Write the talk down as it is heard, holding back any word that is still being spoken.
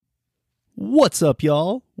What's up,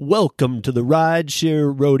 y'all? Welcome to the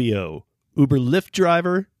Rideshare Rodeo, Uber Lyft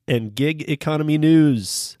driver and gig economy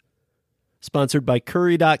news. Sponsored by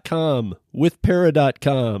Curry.com,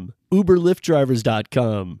 WithPara.com,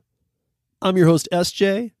 UberLyftDrivers.com. I'm your host,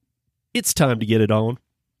 SJ. It's time to get it on.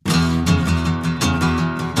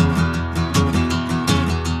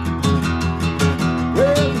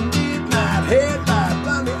 Well, midnight headlight,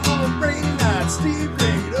 blindly on a rain night, steep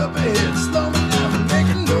grade up ahead, slow me down and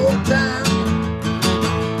making no time.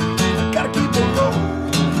 I gotta keep it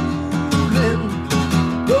rolling.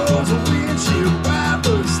 Those are windshield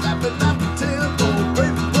wipers slapping out the tempo,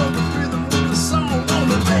 break the broken rhythm with the song on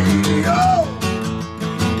the radio.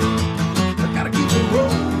 I gotta keep it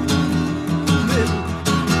rolling.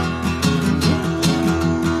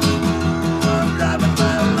 Ooh, I'm driving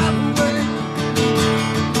my life away.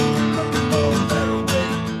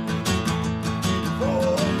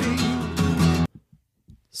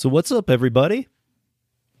 So what's up, everybody?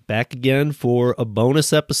 Back again for a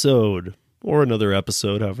bonus episode, or another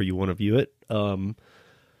episode, however you want to view it.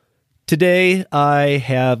 Today, I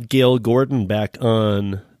have Gail Gordon back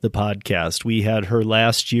on the podcast. We had her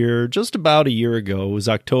last year, just about a year ago. It was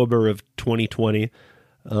October of 2020.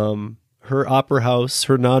 Her opera house,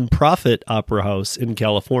 her nonprofit opera house in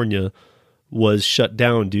California, was shut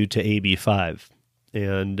down due to AB5.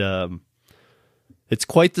 And it's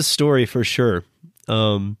quite the story for sure.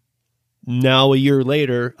 Now, a year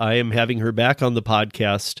later, I am having her back on the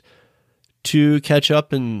podcast to catch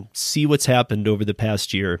up and see what's happened over the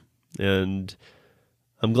past year. And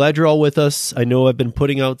I'm glad you're all with us. I know I've been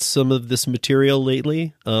putting out some of this material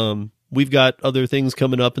lately. We've got other things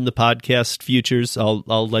coming up in the podcast futures. I'll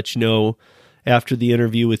let you know after the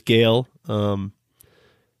interview with Gail.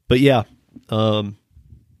 But yeah,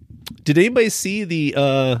 did anybody see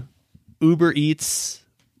the Uber Eats?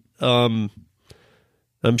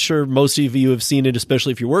 I'm sure most of you have seen it,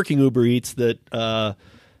 especially if you're working Uber Eats, that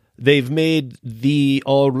they've made the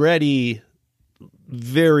already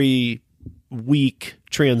very weak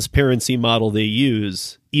transparency model they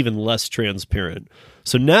use even less transparent.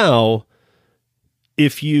 So now,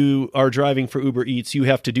 if you are driving for Uber Eats, you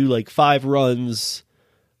have to do like 5 runs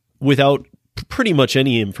without pretty much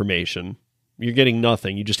any information. You're getting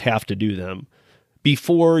nothing. You just have to do them.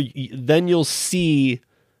 Then you'll see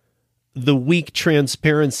the weak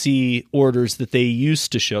transparency orders that they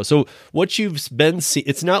used to show. So what you've been seeing,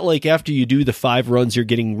 it's not like after you do the 5 runs, you're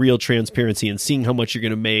getting real transparency and seeing how much you're going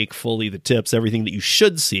to make, fully the tips, everything that you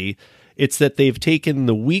should see. It's that they've taken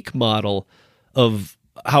the weak model of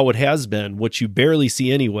how it has been, what you barely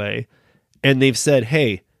see anyway, and they've said,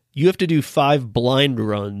 hey, you have to do 5 blind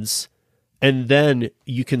runs, and then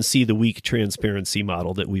you can see the weak transparency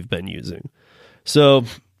model that we've been using. So,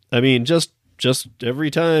 I mean, just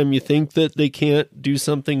every time you think that they can't do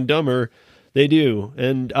something dumber, they do.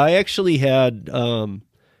 And I actually had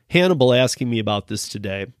Hannibal asking me about this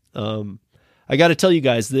today. I got to tell you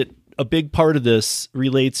guys that a big part of this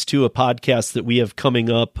relates to a podcast that we have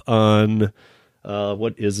coming up on,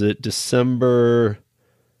 what is it, December...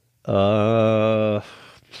 Maybe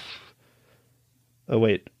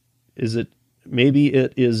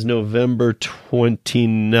it is November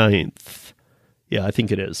 29th. Yeah, I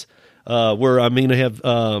think it is. Where I'm going to have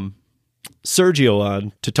Sergio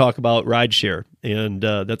on to talk about rideshare. And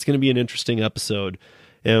that's going to be an interesting episode.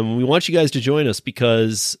 And we want you guys to join us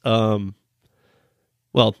because, always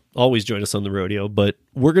join us on the rodeo. But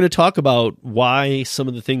we're going to talk about why some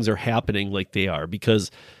of the things are happening like they are.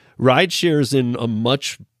 Because rideshare is in a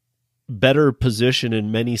much better position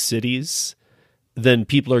in many cities than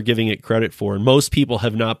people are giving it credit for. And most people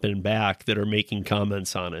have not been back that are making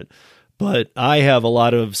comments on it. But I have a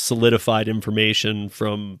lot of solidified information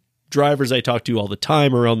from drivers I talk to all the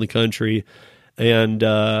time around the country. And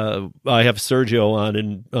I have Sergio on.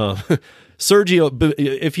 And Sergio,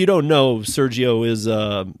 if you don't know, Sergio is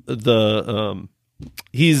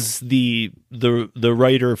he's the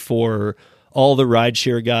writer for all the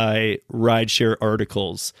Rideshare Guy rideshare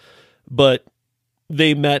articles. But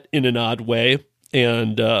they met in an odd way.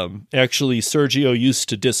 And actually, Sergio used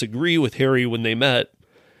to disagree with Harry when they met.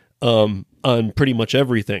 On pretty much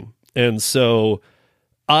everything. And so,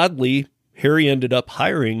 oddly, Harry ended up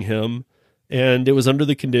hiring him, and it was under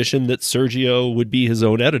the condition that Sergio would be his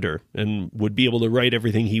own editor and would be able to write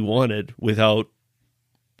everything he wanted without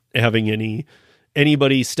having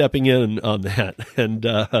anybody stepping in on that. And,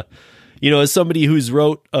 as somebody who's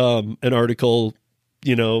wrote an article,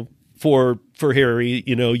 for Harry,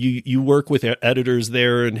 you work with editors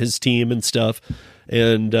there and his team and stuff.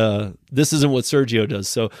 And this isn't what Sergio does.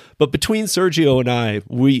 So, but between Sergio and I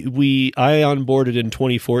onboarded in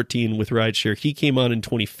 2014 with rideshare. He came on in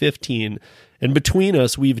 2015, and between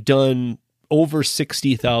us, we've done over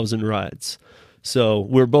 60,000 rides. So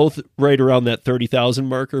we're both right around that 30,000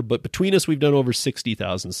 marker, but between us, we've done over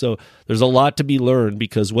 60,000. So there's a lot to be learned,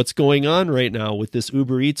 because what's going on right now with this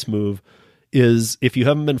Uber Eats move is, if you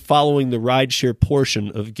haven't been following the rideshare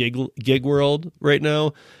portion of Gig World right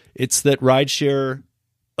now, it's that rideshare,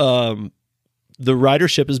 the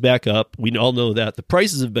ridership is back up. We all know that. The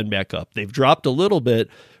prices have been back up. They've dropped a little bit.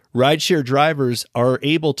 Rideshare drivers are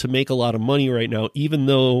able to make a lot of money right now, even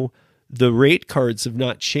though the rate cards have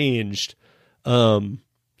not changed.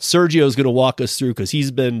 Sergio is going to walk us through, because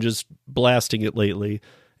he's been just blasting it lately.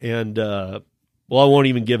 And, well, I won't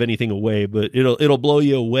even give anything away, but it'll blow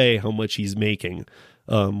you away how much he's making,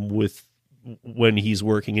 with when he's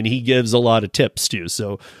working, and he gives a lot of tips too.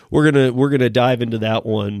 So we're going to dive into that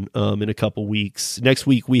one, in a couple weeks. Next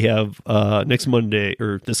week we have, next Monday,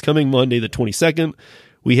 or this coming Monday, the 22nd,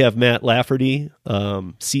 we have Matt Lafferty,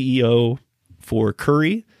 CEO for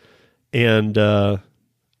Curry. And,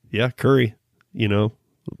 Curry,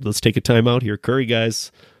 let's take a time out here. Curry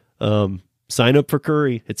guys, sign up for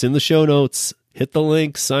Curry. It's in the show notes. Hit the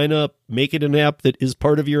link, sign up, make it an app that is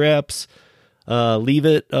part of your apps. Leave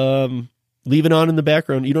it on in the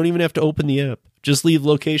background. You don't even have to open the app. Just leave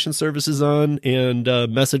location services on and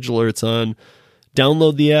message alerts on.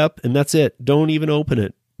 Download the app, and that's it. Don't even open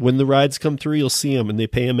it. When the rides come through, you'll see them, and they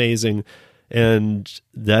pay amazing. And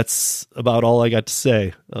that's about all I got to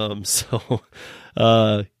say. So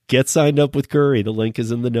get signed up with Curry. The link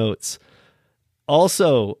is in the notes.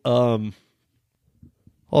 Also,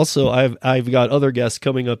 I've got other guests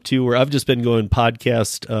coming up too, where I've just been going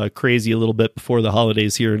podcast crazy a little bit before the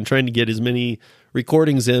holidays here, and trying to get as many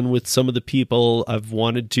recordings in with some of the people I've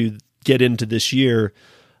wanted to get into this year.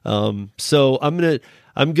 So I'm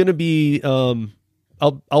gonna be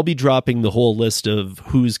I'll be dropping the whole list of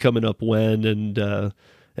who's coming up when,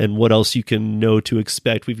 and what else you can know to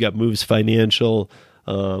expect. We've got Moves Financial.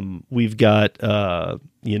 We've got,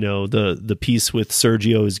 the piece with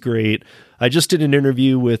Sergio is great. I just did an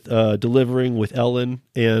interview with, Delivering with Ellen,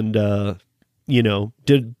 and,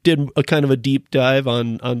 did a kind of a deep dive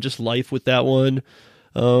on just life with that one.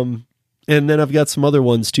 And then I've got some other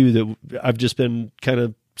ones too that I've just been kind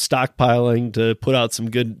of stockpiling to put out some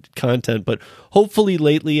good content. But hopefully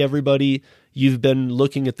lately, everybody, you've been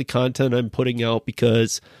looking at the content I'm putting out,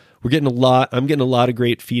 because I'm getting a lot of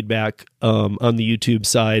great feedback on the YouTube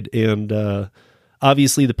side. And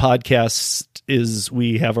obviously the podcast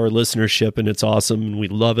we have our listenership, and it's awesome, and we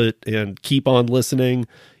love it, and keep on listening.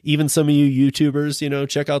 Even some of you YouTubers,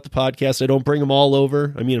 check out the podcast. I don't bring them all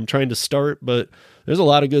over. I mean, I'm trying to start, but there's a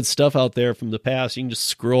lot of good stuff out there from the past. You can just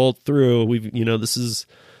scroll through. This is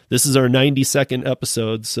our 92nd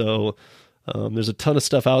episode. So there's a ton of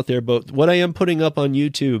stuff out there, but what I am putting up on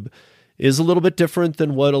YouTube is a little bit different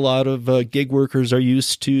than what a lot of gig workers are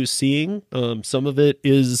used to seeing. Some of it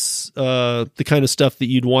is the kind of stuff that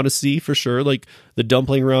you'd want to see for sure, like the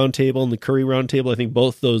Dumpling Roundtable and the Curry Roundtable. I think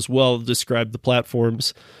both those well describe the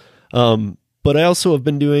platforms. But I also have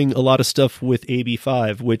been doing a lot of stuff with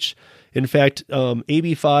AB5, which, in fact,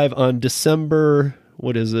 AB5 on December,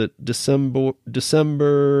 what is it?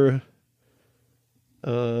 December,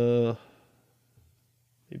 maybe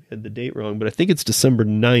I had the date wrong, but I think it's December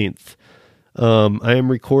 9th. I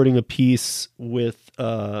am recording a piece with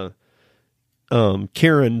Karen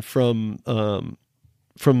from the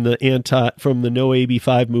No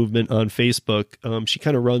AB5 movement on Facebook. She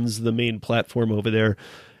kind of runs the main platform over there,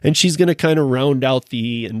 and she's going to kind of round out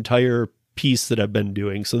the entire piece that I've been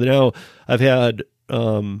doing. So now I've had,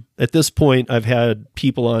 at this point, I've had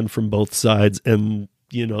people on from both sides, and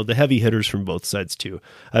the heavy hitters from both sides too.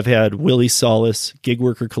 I've had Willie Solis, Gig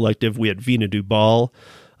Worker Collective. We had Vina Dubal.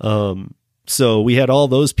 So we had all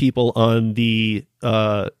those people on the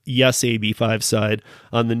Yes AB5 side.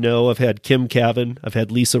 On the No, I've had Kim Cavan. I've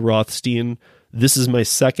had Lisa Rothstein. This is my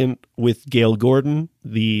second with Gail Gordon,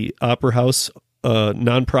 the opera house,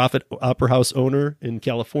 nonprofit opera house owner in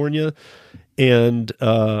California. And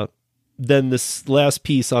then this last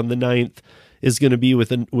piece on the 9th is going to be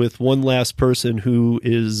with one last person who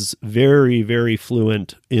is very, very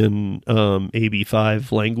fluent in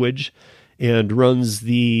AB5 language, and runs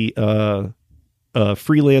the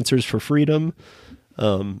Freelancers for Freedom,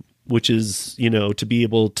 which is, to be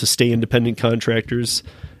able to stay independent contractors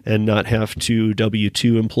and not have to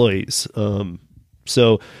W-2 employees.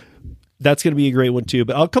 So that's going to be a great one too,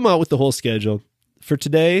 but I'll come out with the whole schedule. For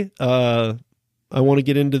today, I want to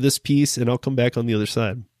get into this piece, and I'll come back on the other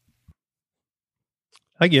side.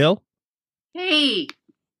 Hi, Gail. Hey,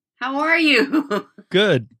 how are you?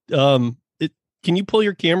 Good. Can you pull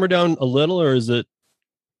your camera down a little, or is it?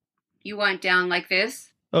 You went down like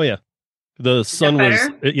this? Oh yeah, the Is that sun was.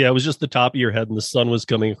 better? Yeah, it was just the top of your head, and the sun was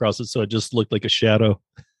coming across it, so it just looked like a shadow.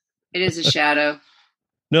 It is a shadow.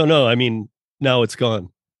 No. I mean, now it's gone.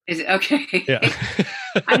 Is it okay? Yeah.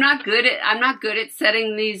 I'm not good at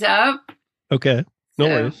setting these up. Okay. No So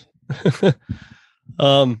worries.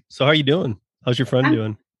 So how are you doing? How's your friend I'm,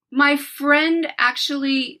 doing? my friend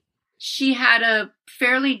actually, she had a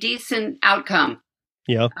fairly decent outcome.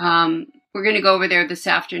 Yeah. We're going to go over there this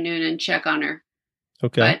afternoon and check on her.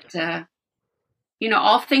 Okay. But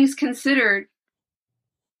all things considered,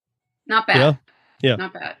 not bad. Yeah. Yeah.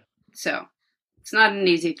 Not bad. So it's not an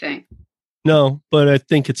easy thing. No, but I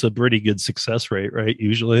think it's a pretty good success rate, right?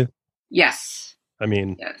 Usually. Yes. I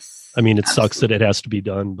mean, Yes. it sucks that it has to be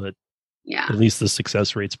done, but Yeah. at least the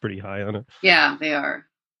success rate's pretty high on it. Yeah, they are.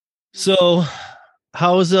 So,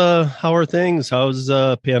 how are things? How's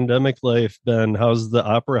pandemic life been? How's the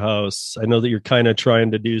opera house? I know that you're kind of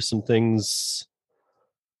trying to do some things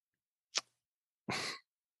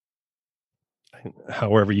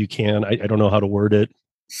however you can. I don't know how to word it.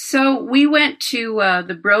 So we went to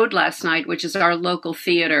the Broad last night, which is our local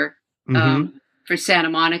theater for Santa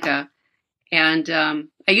Monica. And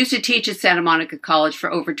I used to teach at Santa Monica College for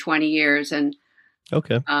over 20 years. And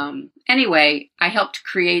Okay. anyway, I helped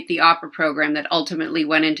create the opera program that ultimately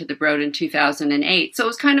went into the Broad in 2008. So it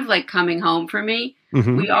was kind of like coming home for me.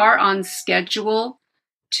 Mhm. We are on schedule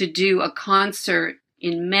to do a concert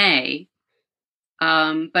in May.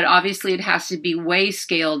 But obviously it has to be way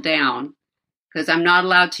scaled down because I'm not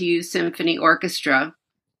allowed to use symphony orchestra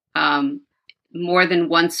more than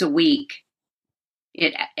once a week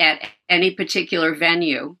at any particular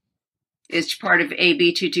venue. It's part of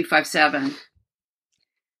AB 2257.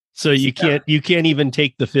 So you can't even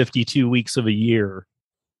take the 52 weeks of a year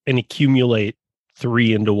and accumulate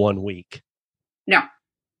 3 into 1 week. No,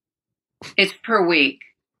 it's per week.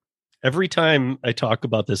 Every time I talk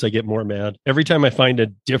about this, I get more mad. Every time I find a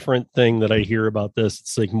different thing that I hear about this,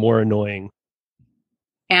 it's like more annoying.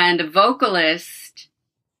 And a vocalist,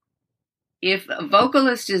 if a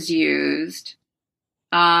vocalist is used,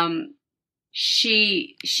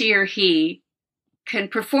 she or he can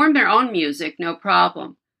perform their own music, no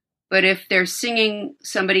problem. But if they're singing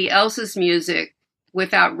somebody else's music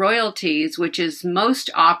without royalties, which is most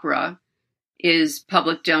opera is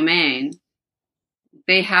public domain,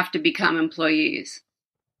 they have to become employees.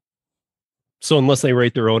 So unless they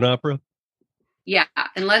write their own opera? Yeah,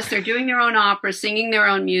 unless they're doing their own opera, singing their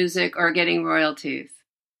own music, or getting royalties.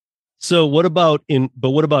 So what about in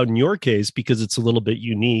your case, because it's a little bit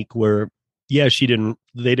unique where yeah,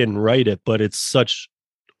 they didn't write it, but it's such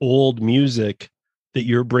old music that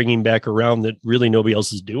you're bringing back around that really nobody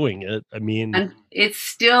else is doing it. I mean, and it's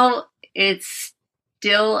still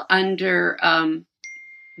under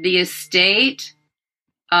the estate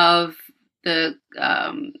of the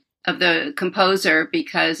composer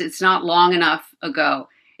because it's not long enough ago.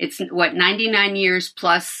 It's 99 years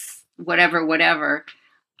plus whatever.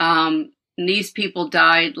 These people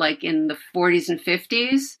died like in the 40s and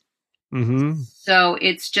 50s. Mm-hmm. So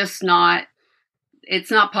it's not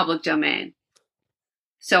public domain.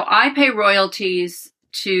 So I pay royalties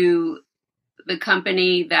to the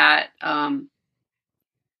company that I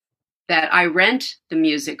rent the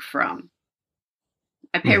music from.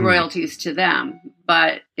 I pay royalties to them,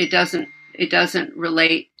 but it doesn't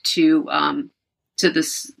relate to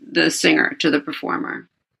the singer, to the performer.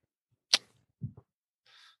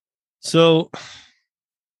 So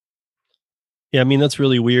yeah, I mean, that's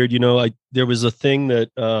really weird. There was a thing that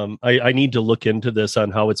I need to look into this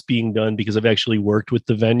on how it's being done because I've actually worked with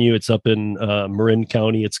the venue. It's up in Marin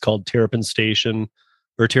County. It's called Terrapin Station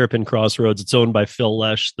or Terrapin Crossroads. It's owned by Phil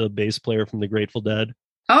Lesh, the bass player from the Grateful Dead.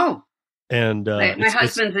 Oh, and my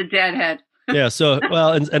husband's a Deadhead. Yeah. So,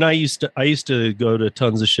 well, and I used to go to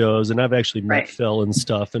tons of shows and I've actually met Phil and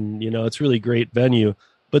stuff. And, it's a really great venue,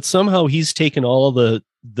 but somehow he's taken all of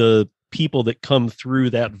the people that come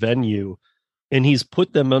through that venue and he's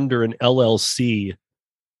put them under an LLC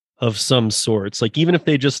of some sorts. Like even if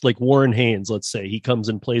they just like Warren Haynes, let's say he comes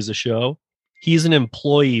and plays a show, he's an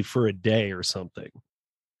employee for a day or something.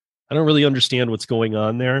 I don't really understand what's going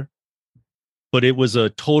on there, but it was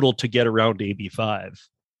a total to get around AB5.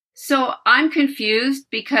 So I'm confused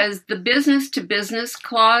because the business to business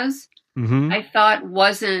clause I thought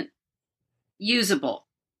wasn't usable.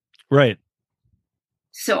 Right.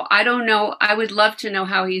 So I don't know. I would love to know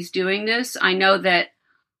how he's doing this. I know that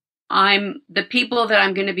the people that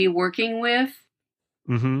I'm going to be working with.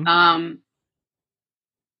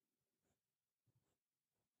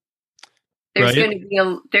 There's Right.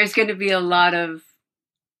 going to be a lot of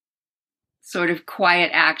sort of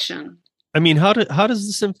quiet action. I mean, how does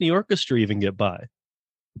the symphony orchestra even get by?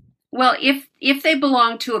 Well, if they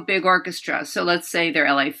belong to a big orchestra, so let's say they're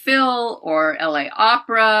LA Phil or LA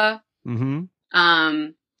Opera, Mm-hmm.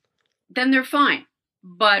 then they're fine.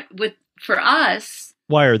 But for us,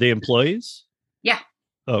 Why are they employees? yeah.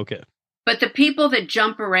 Oh, okay. But the people that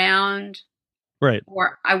jump around, Right.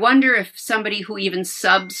 or I wonder if somebody who even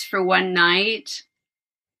subs for one night,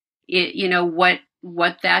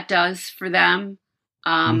 what that does for them.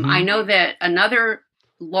 I know that another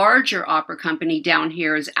larger opera company down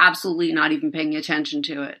here is absolutely not even paying attention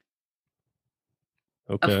to it.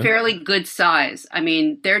 Okay. A fairly good size. I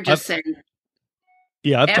mean, they're just saying,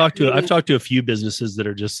 yeah, I've talked to a few businesses that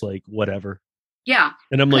are just like, whatever. yeah.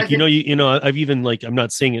 And I'm like, I've even like, I'm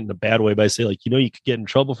not saying it in a bad way, but I say like, you could get in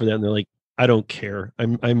trouble for that. And they're like, I don't care.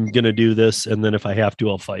 I'm going to do this. And then if I have to,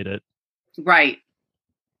 I'll fight it. Right.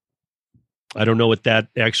 I don't know what that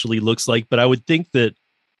actually looks like, but I would think that,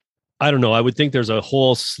 I don't know. I would think there's a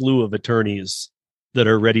whole slew of attorneys that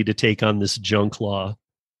are ready to take on this junk law.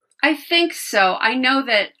 I think so. I know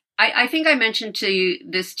that I think I mentioned to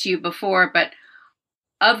you before, but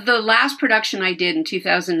of the last production I did in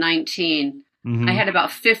 2019, Mm-hmm. I had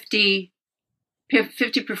about 50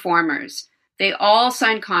 performers. They all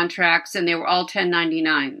signed contracts and they were all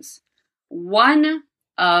 1099s. One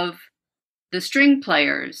of the string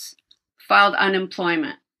players filed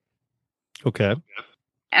unemployment. Okay.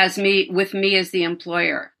 With me as the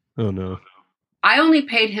employer. Oh no. I only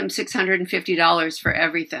paid him $650 for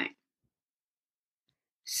everything.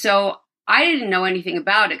 So I didn't know anything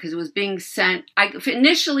about it because it was being sent.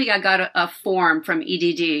 Initially, I got a form from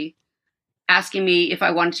EDD asking me if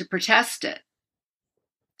I wanted to protest it.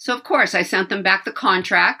 So, of course, I sent them back the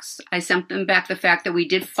contracts. I sent them back the fact that we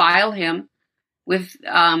did file him with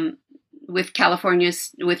the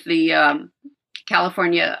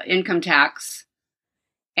California income tax.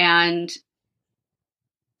 And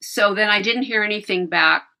so then I didn't hear anything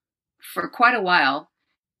back for quite a while.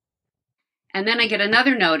 And then I get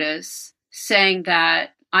another notice saying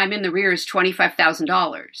that I'm in the rears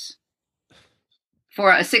 $25,000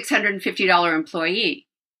 for a $650 employee.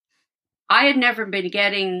 I had never been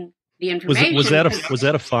getting the information. Was that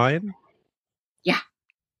a fine? Yeah.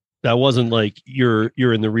 That wasn't like you're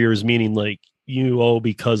in the rears, meaning like you owe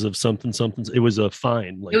because of something. It was a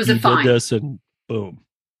fine. Like it was a fine. Did this and boom.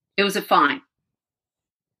 It was a fine.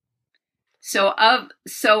 So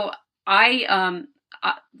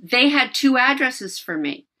they had two addresses for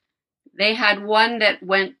me. They had one that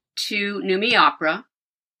went to New Me Opera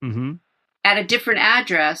mm-hmm. at a different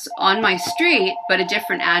address on my street, but a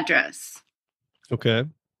different address. Okay.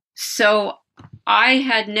 So I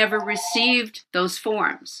had never received those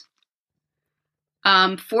forms.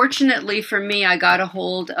 Fortunately for me, I got a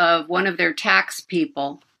hold of one of their tax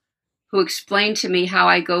people who explained to me how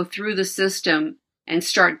I go through the system and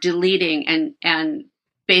start deleting and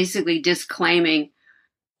basically disclaiming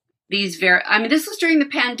these this was during the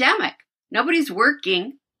pandemic. Nobody's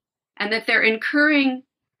working, and that they're incurring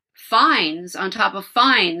fines on top of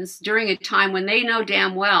fines during a time when they know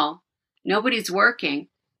damn well nobody's working.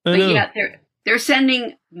 But yet they're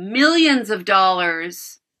sending millions of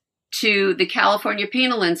dollars to the California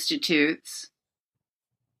Penal Institutes.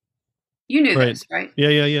 You knew this, right?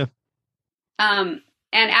 Yeah. And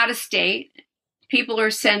out of state, people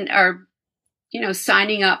are signing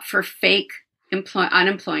up for fake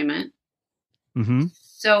unemployment. Mm-hmm.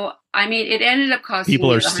 So, it ended up costing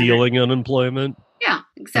people are stealing unemployment. Yeah,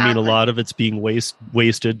 exactly. A lot of it's being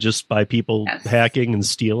wasted just by people hacking and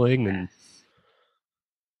stealing, and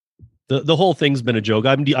the whole thing's been a joke.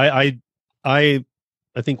 I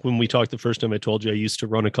think when we talked the first time, I told you I used to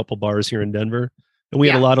run a couple bars here in Denver, and we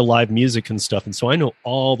had a lot of live music and stuff, and so I know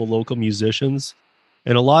all the local musicians,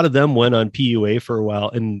 and a lot of them went on PUA for a while.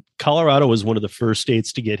 And Colorado was one of the first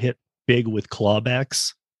states to get hit big with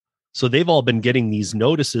clawbacks. So they've all been getting these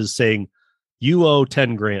notices saying, you owe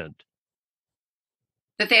 10 grand.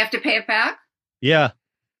 That they have to pay it back? Yeah.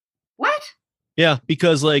 What? Yeah,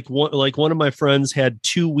 because one of my friends had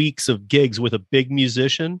 2 weeks of gigs with a big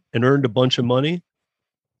musician and earned a bunch of money.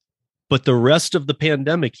 But the rest of the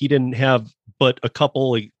pandemic, he didn't have but a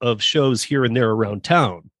couple of shows here and there around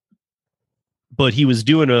town. But he was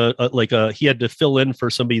doing he had to fill in for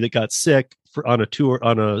somebody that got sick on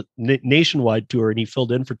a nationwide tour, and he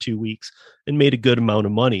filled in for 2 weeks and made a good amount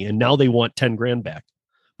of money. And now they want 10 grand back.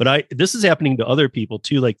 But this is happening to other people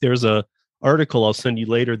too. Like there's a article I'll send you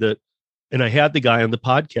later and I had the guy on the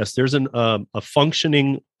podcast. There's a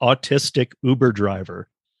functioning autistic Uber driver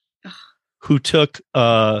who took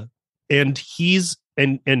and he's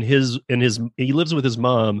and he lives with his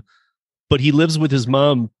mom, but he lives with his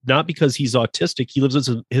mom not because he's autistic. He lives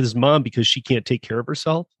with his mom because she can't take care of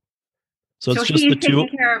herself. So it's just the two.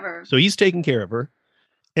 Care of her. So he's taking care of her.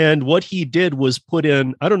 And what he did was put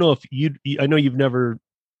in, I don't know if I know you've never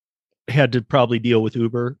had to probably deal with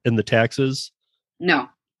Uber and the taxes. No.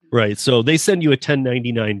 Right. So they send you a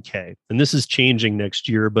 1099K, and this is changing next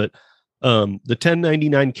year, but the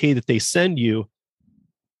 1099K that they send you,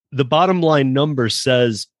 the bottom line number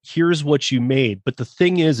says, here's what you made. But the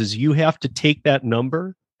thing is you have to take that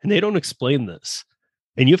number, and they don't explain this.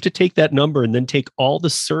 And you have to take that number and then take all the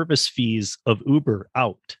service fees of Uber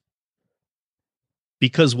out.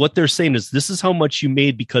 Because what they're saying is this is how much you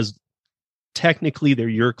made, because technically they're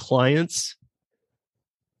your clients.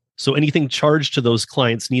 So anything charged to those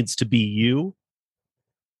clients needs to be you.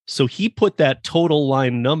 So he put that total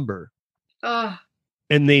line number,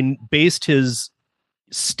 and they based his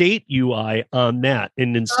state UI on that.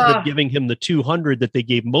 And instead of giving him the 200 that they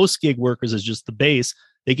gave most gig workers as just the base,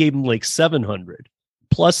 they gave him like 700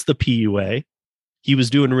 plus the PUA. He was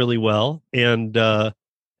doing really well. And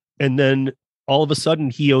then all of a sudden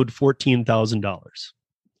he owed $14,000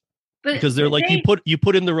 because they're like, you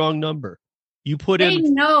put in the wrong number. They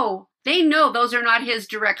know those are not his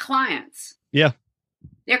direct clients. Yeah.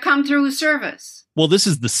 They're come through his service. Well, this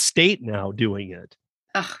is the state now doing it.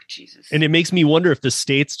 Oh, Jesus. And it makes me wonder if the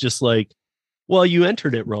state's just like, well, you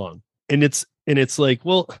entered it wrong. And it's like,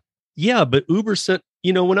 well, yeah, but Uber sent,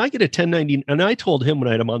 when I get a 1090, and I told him when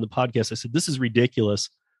I had him on the podcast, I said, this is ridiculous.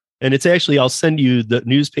 And it's actually, I'll send you the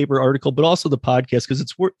newspaper article, but also the podcast, because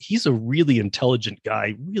he's a really intelligent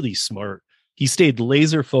guy, really smart. He stayed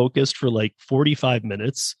laser focused for like 45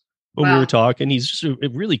 minutes when we were talking. He's just a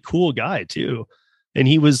really cool guy too. And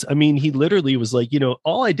he literally was like,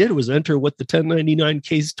 all I did was enter what the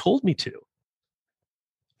 1099Ks told me to.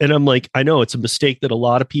 And I'm like, I know it's a mistake that a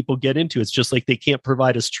lot of people get into. It's just like they can't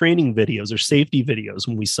provide us training videos or safety videos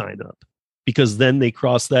when we sign up, because then they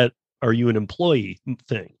cross that, are you an employee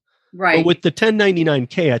thing? Right. But with the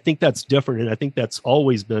 1099K, I think that's different. And I think that's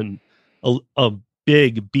always been a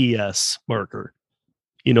big BS marker.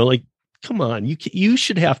 Like, come on, you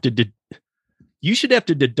should have to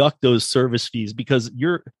deduct those service fees, because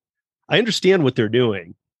I understand what they're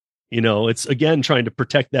doing. It's again trying to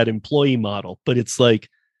protect that employee model, but it's like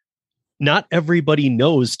not everybody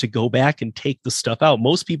knows to go back and take the stuff out.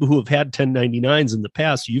 Most people who have had 1099s in the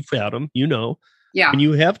past, you've had them, yeah. When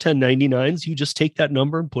you have 1099s, you just take that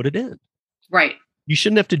number and put it in. Right. You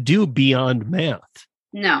shouldn't have to do beyond math.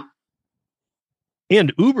 No.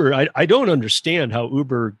 And Uber, I don't understand how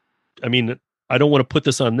Uber, I don't want to put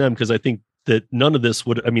this on them, because I think that none of this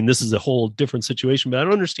this is a whole different situation, but I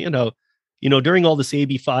don't understand how, during all this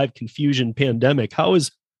AB5 confusion pandemic, how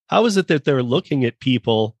is it that they're looking at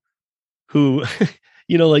people who,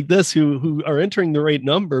 like this, who are entering the right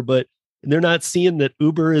number, but they're not seeing that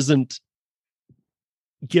Uber isn't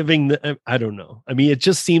giving I don't know. It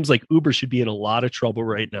just seems like Uber should be in a lot of trouble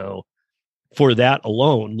right now for that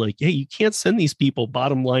alone. Like, hey, you can't send these people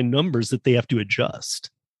bottom line numbers that they have to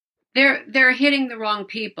adjust. They're hitting the wrong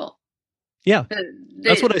people. Yeah.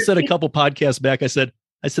 That's what I said a couple podcasts back. I said,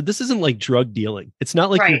 this isn't like drug dealing. It's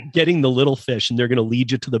not like you're getting the little fish and they're going to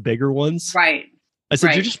lead you to the bigger ones. Right. I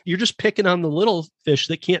said, you're just picking on the little fish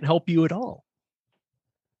that can't help you at all.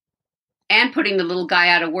 And putting the little guy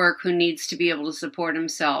out of work who needs to be able to support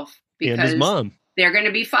himself, because and his mom. They're going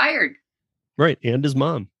to be fired. Right. And his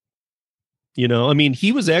mom.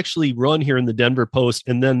 He was actually run here in the Denver Post,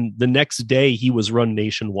 and then the next day he was run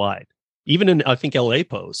nationwide, even in, I think, LA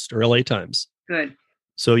Post or LA Times. Good.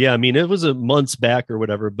 So, yeah, it was a months back or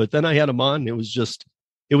whatever, but then I had him on. It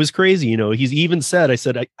was crazy. He's even said, I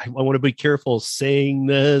said, I want to be careful saying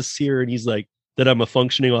this here. And he's like, that I'm a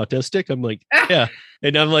functioning autistic. I'm like, yeah.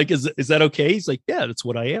 And I'm like, is that okay? He's like, yeah, that's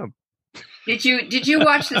what I am. Did you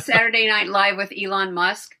watch the Saturday Night Live with Elon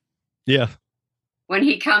Musk? Yeah. When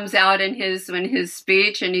he comes out in his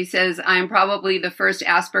speech and he says, I'm probably the first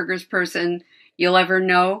Asperger's person you'll ever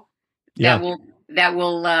know that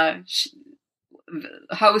will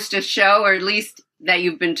host a show, or at least that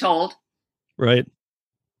you've been told. Right.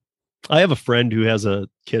 I have a friend who has a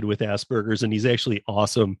kid with Asperger's, and he's actually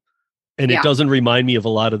awesome. And it doesn't remind me of a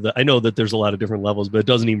lot of I know that there's a lot of different levels, but it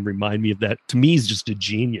doesn't even remind me of that. To me, he's just a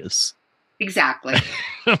genius. Exactly.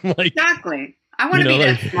 I'm like, exactly. I want to be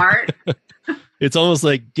that smart. It's almost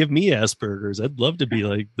like, give me Asperger's. I'd love to be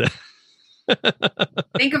like that.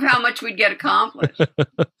 Think of how much we'd get accomplished.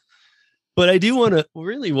 But I do want to,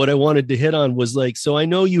 really what I wanted to hit on was like, so I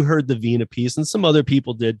know you heard the Vina piece, and some other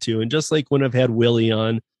people did too. And just like when I've had Willie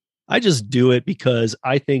on, I just do it because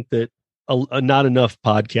I think that not enough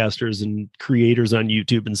podcasters and creators on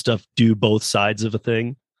YouTube and stuff do both sides of a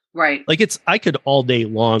thing. Right. Like I could all day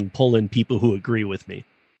long pull in people who agree with me.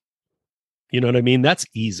 You know what I mean? That's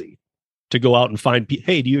easy to go out and find.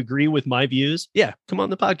 Hey, do you agree with my views? Yeah, come on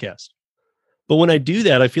the podcast. But when I do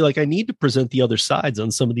that, I feel like I need to present the other sides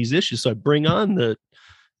on some of these issues. So I bring on the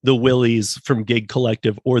Willies from Gig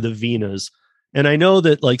Collective or the Venas. And I know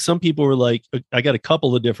that like some people were like, I got a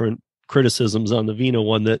couple of different criticisms on the Vena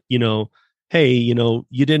one that, you know, hey, you know,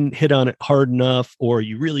 you didn't hit on it hard enough, or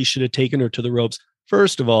you really should have taken her to the ropes.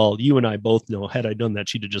 First of all, you and I both know, had I done that,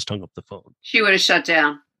 she'd have just hung up the phone. She would have shut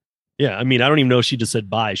down. Yeah. I mean, I don't even know if she just said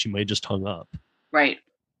bye. She might have just hung up. Right.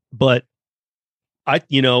 But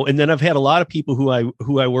you know, and then I've had a lot of people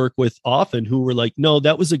who I work with often who were like, no,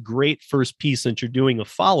 that was a great first piece since you're doing a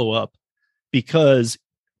follow-up, because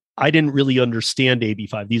I didn't really understand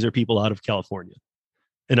AB5. These are people out of California.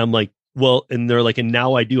 And I'm like, well, and they're like, and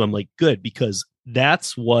now I do. I'm like, good, because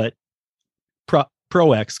that's what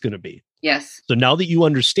ProAct's going to be. Yes. So now that you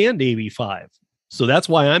understand AB5, so that's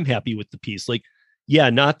why I'm happy with the piece. Like, yeah,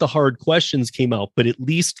 not the hard questions came out, but at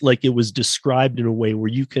least like it was described in a way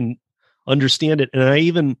where you can understand it. And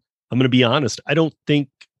I'm going to be honest, I don't think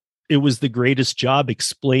it was the greatest job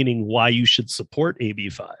explaining why you should support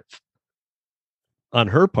AB5 on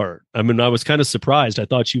her part. I mean, I was kind of surprised. I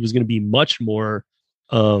thought she was going to be much more,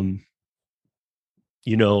 you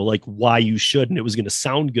know, like why you should, and it was going to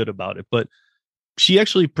sound good about it, but she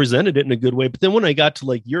actually presented it in a good way. But then when I got to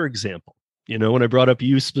like your example, you know, when I brought up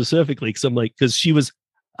you specifically, because I'm like, because she was,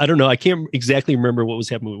 I don't know, I can't exactly remember what was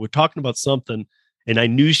happening. We were talking about something and I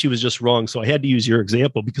knew she was just wrong. So I had to use your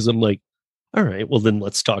example, because I'm like, all right, well then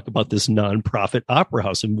let's talk about this nonprofit opera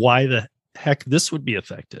house and why the heck this would be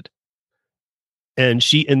affected. And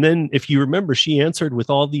then if you remember, she answered with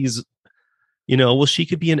all these, you know, well, she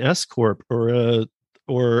could be an S Corp or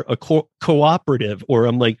a cooperative, or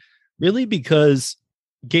I'm like, really? Because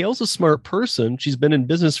Gail's a smart person. She's been in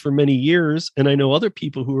business for many years. And I know other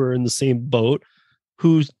people who are in the same boat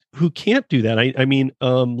who can't do that. I mean,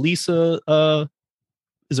 Lisa,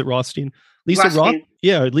 is it Rothstein?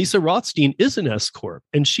 Lisa Rothstein is an S Corp,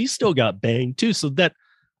 and she still got banged too. So that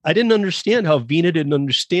I didn't understand how Vena didn't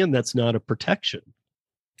understand that's not a protection.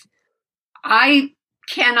 I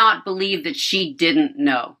cannot believe that she didn't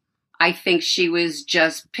know. I think she was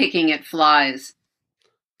just picking at flies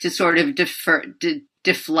to sort of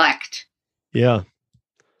deflect. Yeah.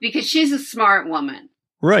 Because she's a smart woman.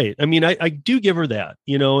 Right. I mean, I do give her that,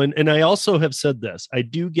 you know, and I also have said this. I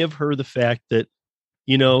do give her the fact that,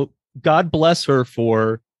 you know, God bless her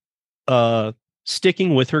for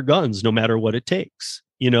sticking with her guns no matter what it takes,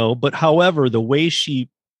 you know. But however, the way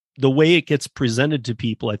it gets presented to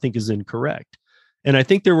people, I think, is incorrect. And I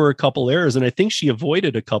think there were a couple errors, and I think she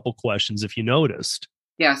avoided a couple questions, if you noticed.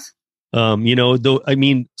 Yes. You know, though, I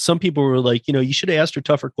mean, some people were like, you know, you should have asked her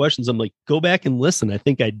tougher questions. I'm like, go back and listen. I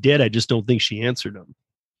think I did. I just don't think she answered them.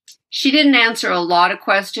 She didn't answer a lot of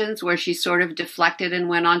questions where she sort of deflected and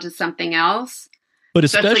went on to something else. But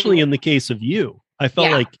especially in the case of you, I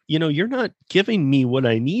felt like, you know, you're not giving me what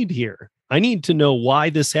I need here. I need to know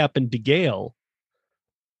why this happened to Gail.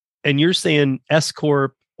 And you're saying S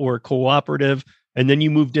Corp or cooperative. And then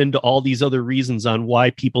you moved into all these other reasons on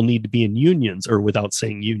why people need to be in unions, or without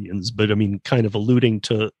saying unions, but I mean, kind of alluding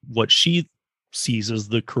to what she sees as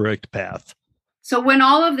the correct path. So when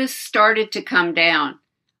all of this started to come down,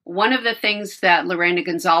 one of the things that Lorena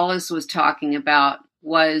Gonzalez was talking about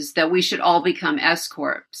was that we should all become S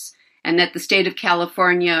Corps, and that the state of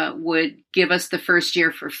California would give us the first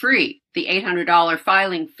year for free, the $800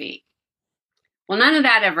 filing fee. Well, none of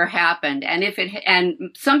that ever happened.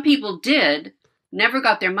 And some people did, never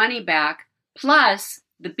got their money back. Plus,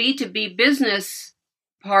 the B2B business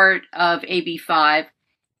part of AB5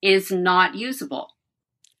 is not usable.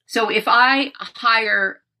 So if I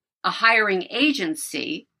hire a hiring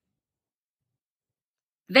agency,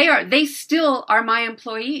 they still are my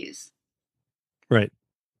employees. Right.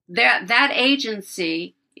 That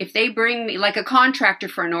agency, if they bring me, like a contractor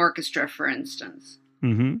for an orchestra, for instance,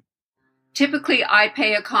 typically I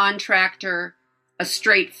pay a contractor a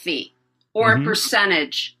straight fee, or a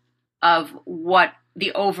percentage of what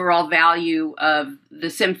the overall value of the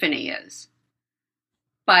symphony is.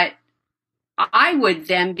 But I would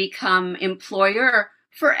then become employer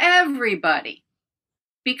for everybody,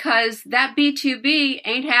 because that B2B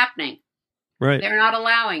ain't happening. Right. They're not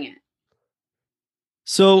allowing it.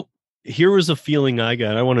 So here was a feeling I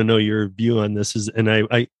got. I want to know your view on this.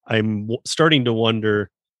 I'm starting to wonder.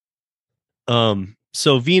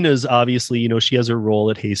 So Vena's obviously, you know, she has her role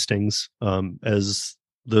at Hastings as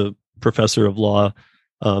the professor of law.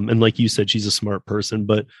 And like you said, she's a smart person.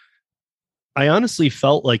 But I honestly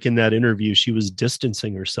felt like in that interview, she was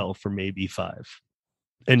distancing herself from AB5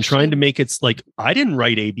 and trying to make it like, I didn't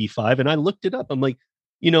write AB5. And I looked it up. I'm like,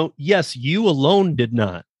 yes, you alone did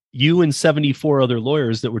not. You and 74 other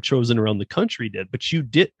lawyers that were chosen around the country did, but you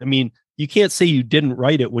did. I mean, you can't say you didn't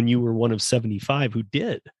write it when you were one of 75 who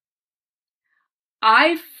did.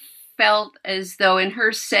 I felt as though in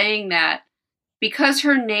her saying that, because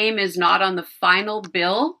her name is not on the final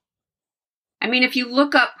bill, I mean, if you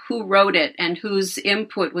look up who wrote it and whose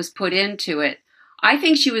input was put into it, I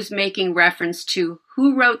think she was making reference to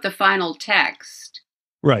who wrote the final text.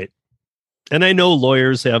 Right. And I know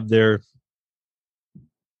lawyers have their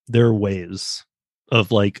ways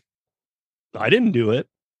of like, I didn't do it.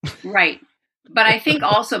 Right. But I think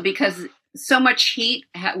also because so much heat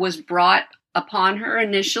was brought upon her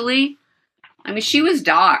initially. I mean, she was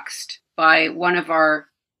doxxed by one of our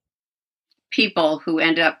people who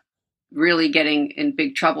ended up really getting in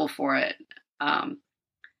big trouble for it.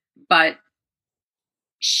 But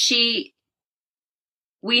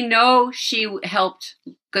we know she helped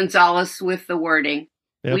Gonzalez with the wording.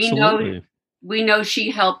 Absolutely. We know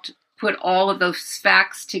she helped put all of those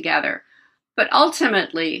facts together. But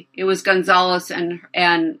ultimately, it was Gonzalez and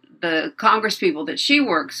the Congress people that she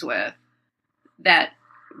works with that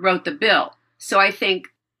wrote the bill. So I think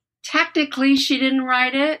technically she didn't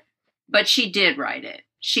write it, but she did write it.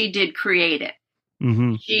 She did create it.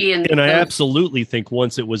 Mm-hmm. And I absolutely think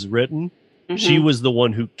once it was written, she was the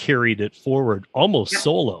one who carried it forward almost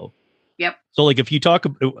solo. Yep. So like if you talk,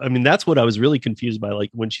 I mean, that's what I was really confused by.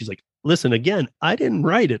 Like when she's like, listen, again, I didn't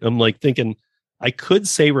write it. I'm like thinking, I could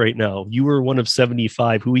say right now, you were one of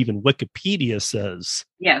 75 who even Wikipedia says.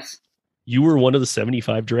 Yes. You were one of the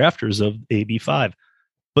 75 drafters of AB5.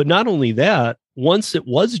 But not only that, once it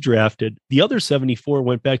was drafted, the other 74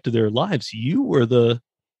 went back to their lives. You were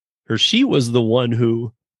she was the one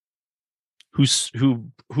who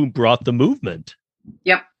brought the movement.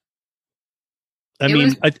 Yep. I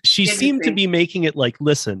mean, she seemed to be making it like,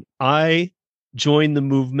 listen, I joined the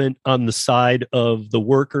movement on the side of the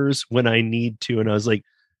workers when I need to. And I was like,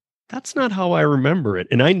 that's not how I remember it.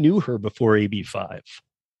 And I knew her before AB5.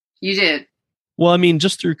 You did. Well, I mean,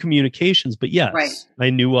 just through communications, but yes, right. I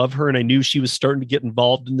knew of her and I knew she was starting to get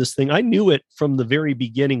involved in this thing. I knew it from the very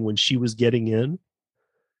beginning when she was getting in.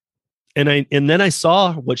 And then I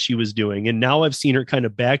saw what she was doing. And now I've seen her kind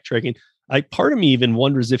of backtracking. Part of me even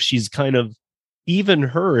wonders if she's kind of, even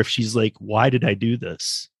her, if she's like, why did I do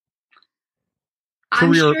this?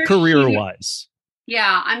 Career wise.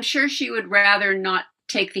 Yeah, I'm sure she would rather not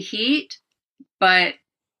take the heat, but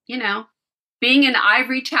being an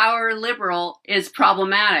ivory tower liberal is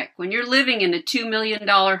problematic. When you're living in a $2 million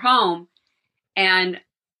home and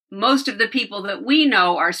most of the people that we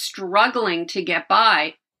know are struggling to get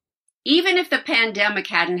by, even if the pandemic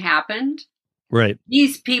hadn't happened, right,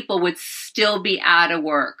 these people would still be out of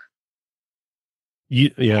work.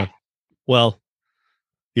 Yeah. Well,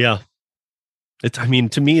 yeah. I mean,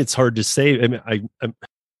 to me, it's hard to say.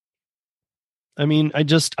 I mean, I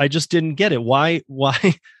just didn't get it. Why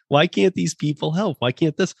can't these people help? Why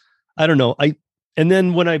can't this? I don't know. And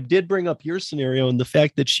then when I did bring up your scenario and the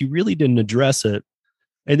fact that she really didn't address it,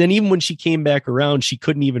 and then even when she came back around, she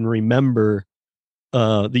couldn't even remember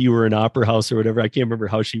that you were in Opera House or whatever. I can't remember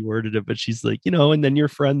how she worded it, but she's like, and then your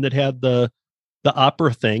friend that had the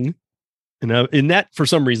opera thing. And that, for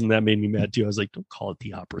some reason, that made me mad too. I was like, don't call it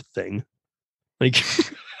the opera thing. Like,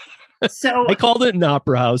 so I called it an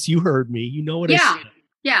opera house. You heard me. You know what I said.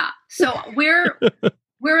 Yeah. So we're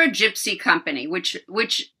a gypsy company, which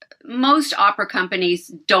most opera companies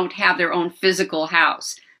don't have their own physical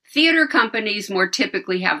house. Theater companies more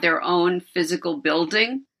typically have their own physical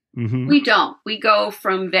building. Mm-hmm. We don't. We go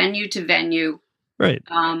from venue to venue. Right.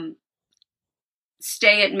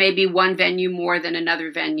 Stay at maybe one venue more than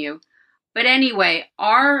another venue. But anyway,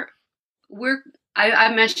 I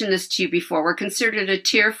mentioned this to you before. We're considered a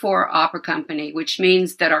tier 4 opera company, which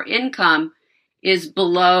means that our income is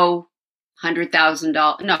below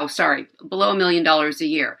 $100,000. No, sorry, below $1 million a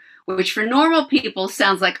year, which for normal people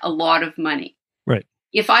sounds like a lot of money. Right.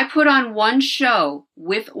 If I put on one show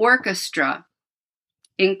with orchestra,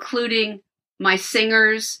 including my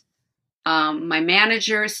singers, my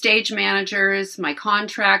managers, stage managers, my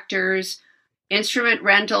contractors, instrument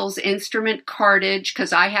rentals, instrument cartage,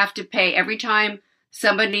 because I have to pay every time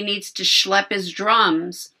somebody needs to schlep his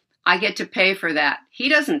drums, I get to pay for that. He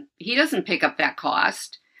doesn't pick up that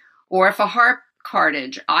cost. Or if a harp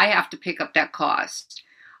cartage, I have to pick up that cost.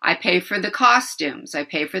 I pay for the costumes. I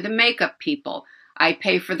pay for the makeup people. I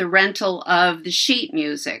pay for the rental of the sheet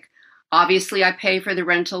music. Obviously, I pay for the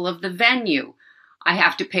rental of the venue. I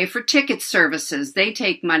have to pay for ticket services. They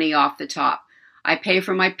take money off the top. I pay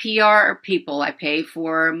for my PR people. I pay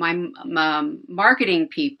for my marketing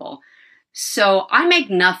people. So I make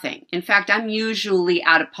nothing. In fact, I'm usually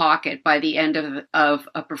out of pocket by the end of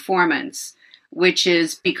a performance, which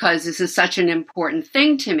is because this is such an important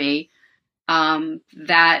thing to me. So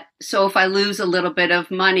if I lose a little bit of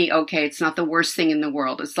money, okay, it's not the worst thing in the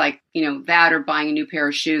world. It's like, that or buying a new pair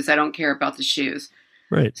of shoes. I don't care about the shoes.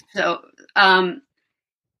 Right. So,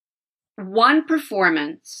 one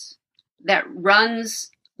performance that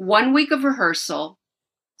runs 1 week of rehearsal.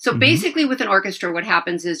 So basically with an orchestra, what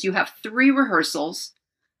happens is you have 3 rehearsals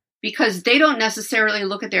because they don't necessarily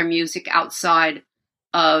look at their music outside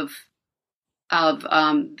of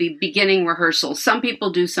the beginning rehearsal. Some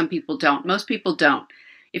people do, some people don't. Most people don't.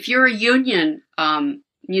 If you're a union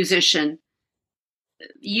musician,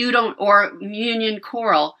 you don't, or union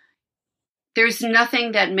choral, there's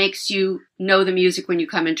nothing that makes you know the music when you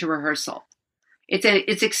come into rehearsal.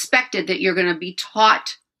 It's expected that you're going to be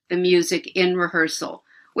taught the music in rehearsal,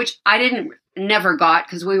 which I never got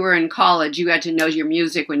because we were in college. You had to know your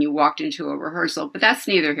music when you walked into a rehearsal, but that's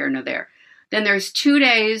neither here nor there. Then there's 2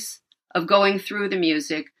 days of going through the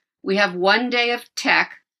music. We have 1 day of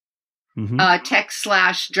tech /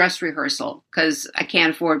 dress rehearsal because I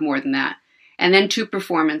can't afford more than that. And then 2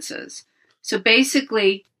 performances. So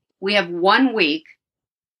basically we have 1 week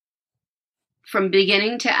from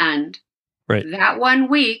beginning to end. Right. That 1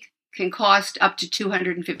 week can cost up to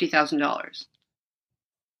 $250,000.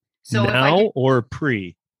 So now or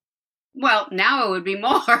pre? Well, now it would be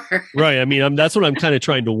more. Right. I mean, that's what I'm kind of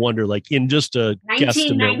trying to wonder, like in just a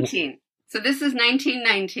 1919. So this is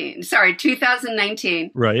 1919. Sorry,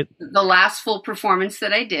 2019. Right. The last full performance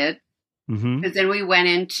that I did. Because then we went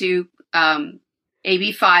into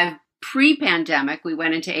AB5 pre-pandemic. We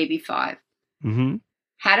went into AB5.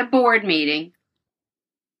 Had a board meeting.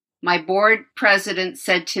 My board president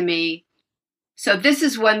said to me, so this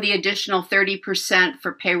is when the additional 30%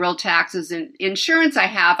 for payroll taxes and insurance I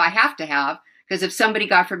have to have, because if somebody,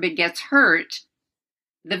 God forbid, gets hurt,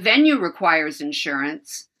 the venue requires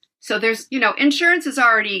insurance. So there's, insurance is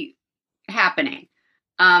already happening.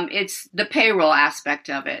 It's the payroll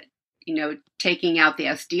aspect of it, taking out the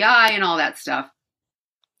SDI and all that stuff.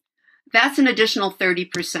 That's an additional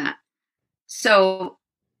 30%. So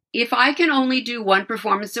if I can only do 1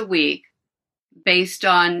 performance a week based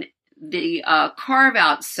on the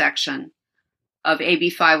carve-out section of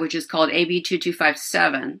AB5, which is called AB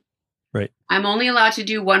 2257, right, I'm only allowed to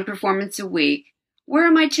do 1 performance a week. Where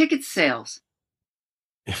are my ticket sales?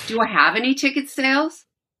 Do I have any ticket sales?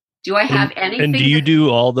 Do I have anything? And do you do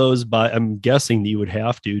all those I'm guessing that you would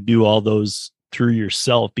have to do all those through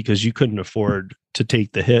yourself because you couldn't afford to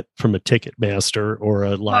take the hit from a Ticketmaster or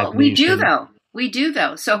a Live Nation. We do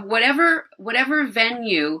though. So whatever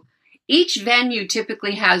venue, each venue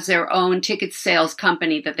typically has their own ticket sales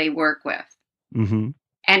company that they work with.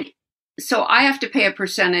 And so I have to pay a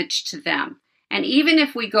percentage to them. And even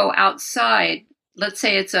if we go outside, let's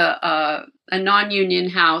say it's a non-union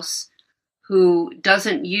house who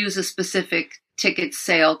doesn't use a specific ticket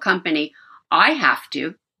sale company, I have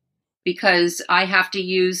to, because I have to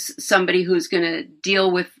use somebody who's going to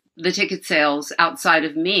deal with the ticket sales outside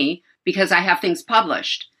of me because I have things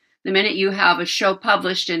published. The minute you have a show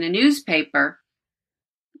published in a newspaper,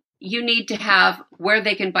 you need to have where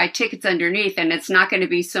they can buy tickets underneath. And it's not going to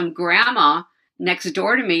be some grandma next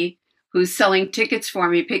door to me who's selling tickets for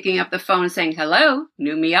me, picking up the phone and saying, hello,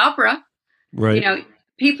 New Me Opera. Right.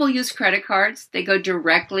 People use credit cards. They go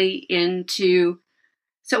directly into.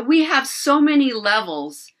 So we have so many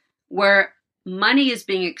levels where money is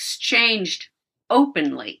being exchanged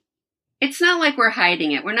openly. It's not like we're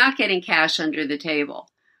hiding it. We're not getting cash under the table.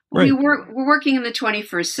 Right. We're working in the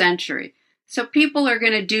 21st century. So people are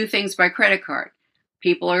going to do things by credit card.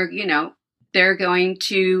 People are, they're going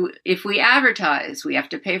to, if we advertise, we have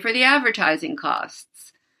to pay for the advertising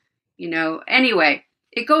costs. Anyway,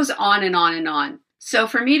 it goes on and on and on. So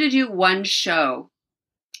for me to do 1 show,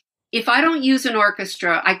 if I don't use an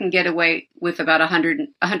orchestra, I can get away with about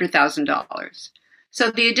 $100,000.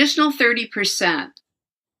 So the additional 30%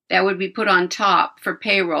 that would be put on top for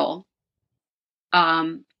payroll,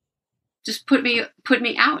 just put me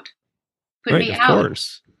out. Put me out. Of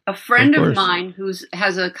course. A friend of mine who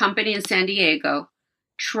has a company in San Diego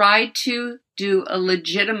tried to do a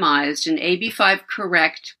legitimized, an AB5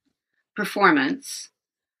 correct performance,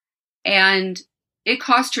 and it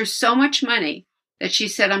cost her so much money that she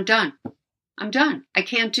said, I'm done. I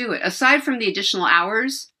can't do it. Aside from the additional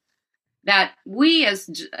hours that we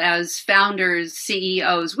as founders,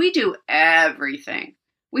 CEOs, we do everything.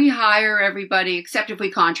 We hire everybody except if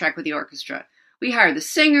we contract with the orchestra. We hire the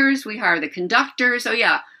singers, we hire the conductors. Oh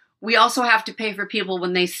yeah, we also have to pay for people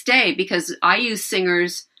when they stay, because I use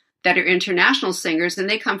singers that are international singers and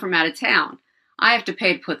they come from out of town. I have to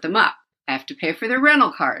pay to put them up. I have to pay for their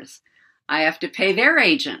rental cars. I have to pay their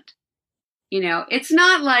agent. You know, it's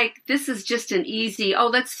not like this is just an easy, oh,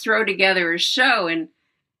 let's throw together a show and,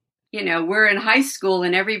 you know, we're in high school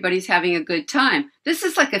and everybody's having a good time. This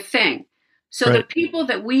is like a thing. So Right. The people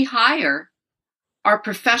that we hire are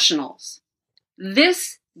professionals.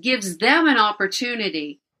 This gives them an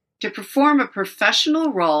opportunity to perform a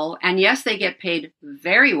professional role. And yes, they get paid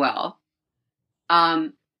very well.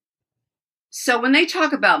 So when they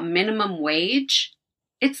talk about minimum wage,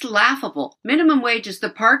 it's laughable. Minimum wage is the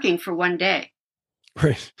parking for one day.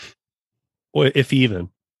 Right. Or if even.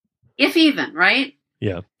 If even, right?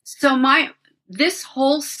 Yeah. So this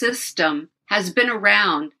whole system has been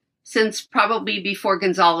around since probably before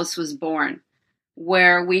Gonzalez was born,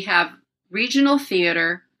 where we have regional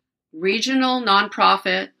theater, regional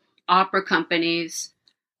nonprofit opera companies,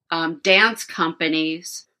 dance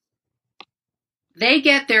companies. They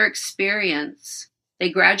get their experience. They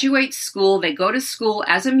graduate school. They go to school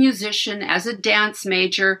as a musician, as a dance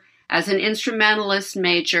major, as an instrumentalist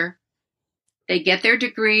major. They get their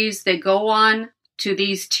degrees. They go on to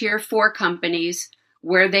these tier 4 companies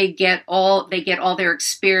where they get all their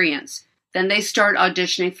experience. Then they start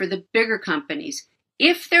auditioning for the bigger companies.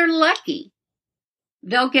 If they're lucky,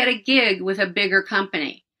 they'll get a gig with a bigger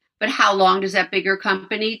company. But how long does that bigger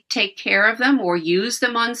company take care of them or use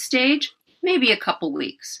them on stage? Maybe a couple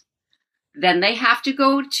weeks. Then they have to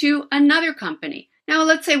go to another company. Now,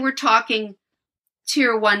 let's say we're talking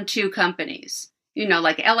tier 1, 2 companies, you know,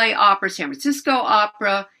 like LA Opera, San Francisco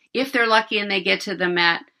Opera. If they're lucky and they get to the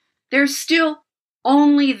Met, they're still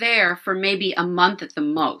only there for maybe a month at the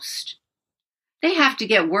most. They have to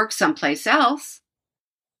get work someplace else.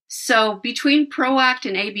 So between PROACT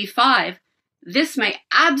and AB5, this may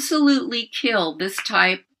absolutely kill this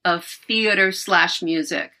type of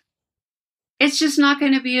theater/music. It's just not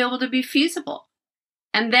going to be able to be feasible.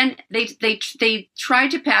 And then they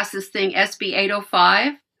tried to pass this thing, SB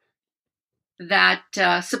 805,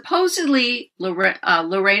 that supposedly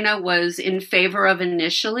Lorena was in favor of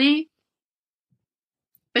initially.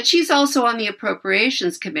 But she's also on the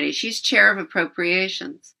Appropriations Committee. She's chair of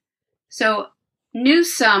Appropriations. So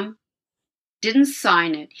Newsom didn't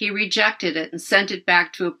sign it. He rejected it and sent it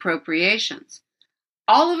back to Appropriations.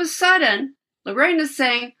 All of a sudden, Lorena's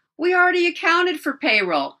saying, we already accounted for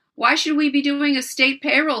payroll. Why should we be doing a state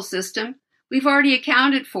payroll system? We've already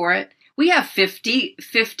accounted for it. We have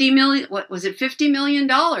 $50 million, what was it, $50 million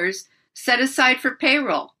set aside for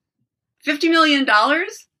payroll. $50 million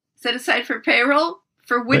set aside for payroll?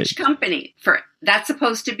 For which company? That's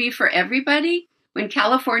supposed to be for everybody? When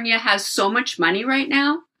California has so much money right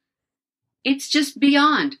now? It's just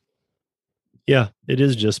beyond. Yeah, it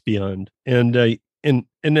is just beyond. And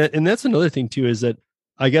that's another thing too, is that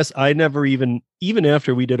I guess I never even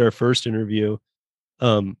after we did our first interview,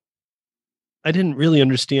 I didn't really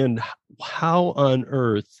understand how on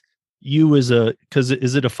earth you because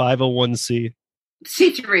is it a 501c?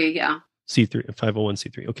 C3, yeah. C3,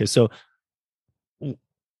 501c3. Okay, so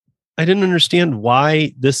I didn't understand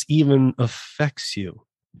why this even affects you.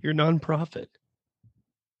 You're a nonprofit.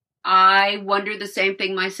 I wonder the same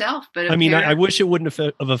thing myself. But I mean, I wish it wouldn't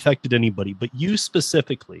have affected anybody, but you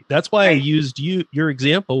specifically. That's why I used your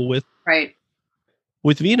example with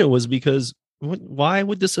Vina, was because why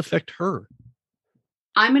would this affect her?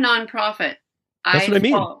 I'm a nonprofit. That's what I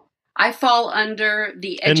mean. I fall under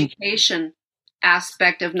the education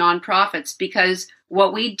aspect of nonprofits, because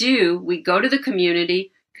what we do, we go to the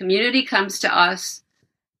community comes to us,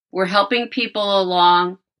 we're helping people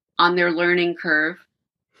along on their learning curve.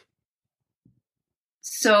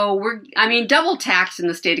 So double tax in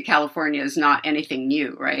the state of California is not anything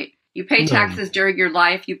new, right? You pay taxes during your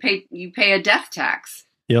life, you pay a death tax.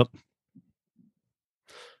 Yep.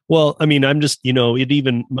 Well, I mean, I'm just,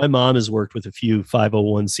 my mom has worked with a few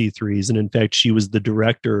 501c3s. And in fact, she was the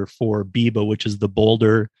director for BIBA, which is the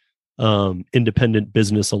Boulder Independent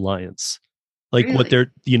Business Alliance. Like really?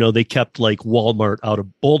 What they kept like Walmart out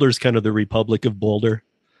of Boulder's kind of the Republic of Boulder.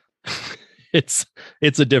 It's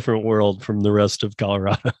a different world from the rest of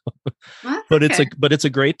Colorado, but it's a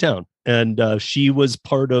great town. And she was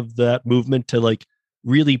part of that movement to like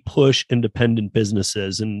really push independent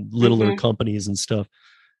businesses and littler companies and stuff.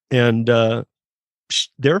 And they're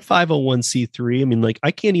 501c3. I mean, like,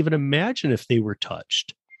 I can't even imagine if they were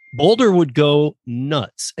touched. Boulder would go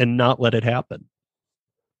nuts and not let it happen,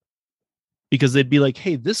 because they'd be like,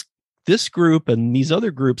 hey, this group and these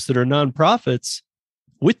other groups that are nonprofits,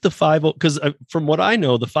 with the 50, because from what I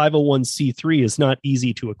know, the 501c3 is not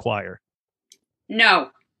easy to acquire.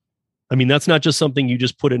 No. I mean, that's not just something you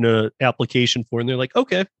just put in an application for, and they're like,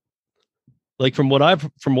 okay. Like from what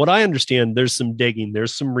I understand, there's some digging,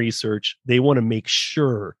 there's some research. They want to make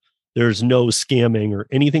sure there's no scamming or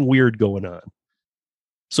anything weird going on.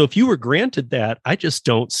 So if you were granted that, I just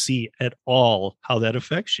don't see at all how that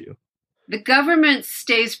affects you. The government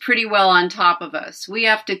stays pretty well on top of us. We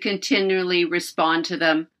have to continually respond to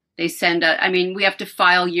them. They send us, we have to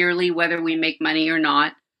file yearly whether we make money or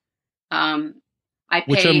not. I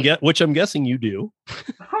pay, which I'm guessing you do.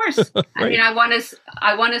 Of course. Right. I want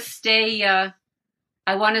to stay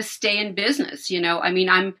in business,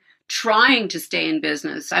 I'm trying to stay in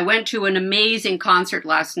business. I went to an amazing concert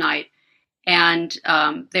last night, and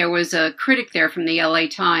there was a critic there from the LA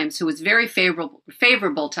Times who was very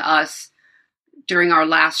favorable to us during our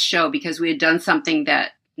last show because we had done something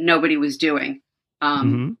that nobody was doing.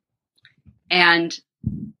 And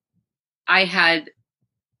I had,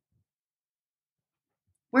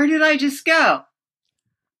 where did I just go?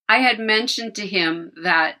 I had mentioned to him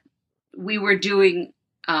that we were doing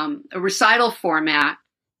a recital format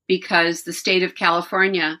because the state of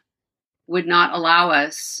California would not allow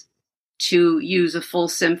us to use a full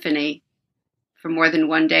symphony for more than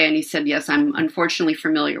one day. And he said, yes, I'm unfortunately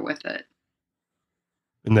familiar with it.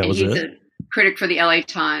 And that was he's it? A critic for the LA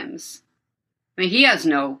Times. He has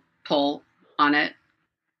no pull on it.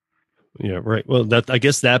 Yeah, right. Well, I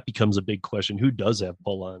guess that becomes a big question. Who does have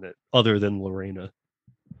pull on it other than Lorena?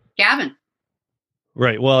 Gavin.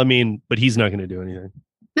 Right. Well, but he's not going to do anything.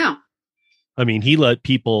 No. He let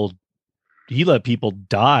people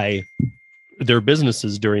die their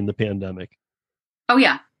businesses during the pandemic. Oh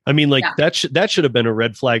yeah. That should have been a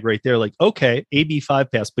red flag right there. Like, okay,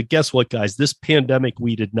 AB5 passed, but guess what, guys? This pandemic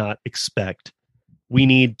we did not expect. We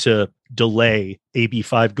need to delay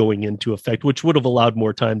AB5 going into effect, which would have allowed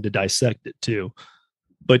more time to dissect it too.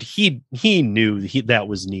 But he knew that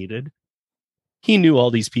was needed. He knew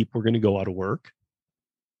all these people were going to go out of work.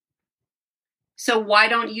 So why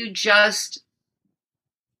don't you just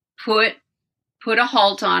put a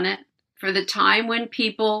halt on it for the time when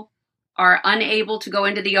people are unable to go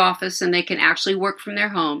into the office and they can actually work from their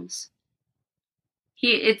homes?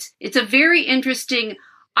 It's a very interesting.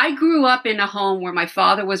 I grew up in a home where my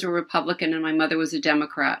father was a Republican and my mother was a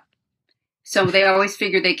Democrat. So they always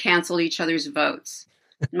figured they canceled each other's votes.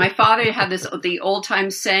 My father had the old time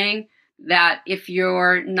saying that if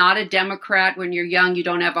you're not a Democrat when you're young, you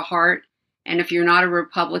don't have a heart. And if you're not a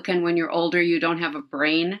Republican when you're older, you don't have a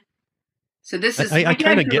brain. So this is I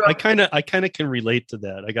kind of can relate to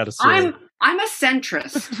that. I got to say, I'm a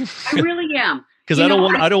centrist. I really am. Because I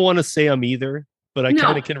don't want to say I'm either, but I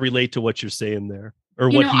kind of can relate to what you're saying there or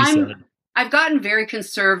what he said. I've gotten very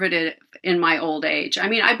conservative in my old age.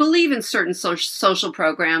 I believe in certain social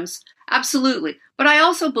programs, absolutely, but I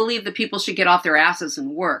also believe that people should get off their asses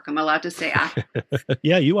and work. I'm allowed to say,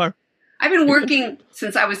 yeah, you are. I've been working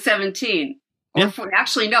since I was 17. Yeah.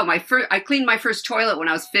 Actually, no, I cleaned my first toilet when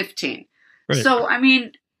I was 15. Right. So,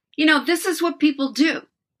 this is what people do.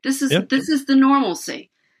 This is the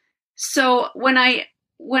normalcy. So when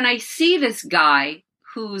I see this guy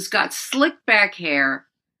who's got slick back hair,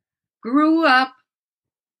 grew up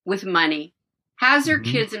with money, has her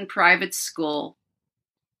kids in private school,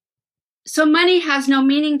 so money has no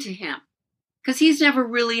meaning to him because he's never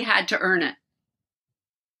really had to earn it.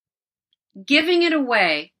 Giving it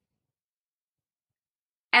away.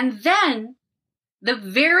 And then the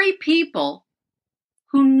very people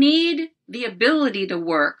who need the ability to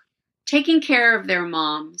work, taking care of their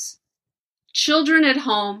moms, children at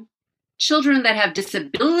home, children that have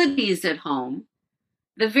disabilities at home,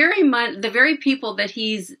 the very people that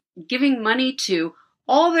he's giving money to,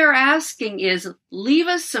 all they're asking is leave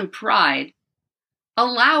us some pride,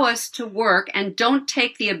 allow us to work, and don't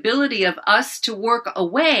take the ability of us to work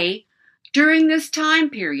away during this time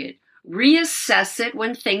period. Reassess it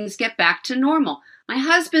when things get back to normal. My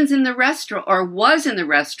husband's in the restaurant, or was in the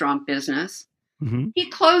restaurant business. Mm-hmm. He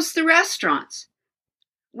closed the restaurants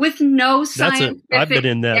with no scientific I've been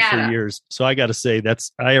in that data. for years. So I got to say,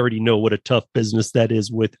 I already know what a tough business that is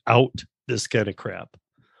without this kind of crap.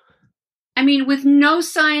 With no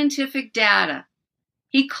scientific data,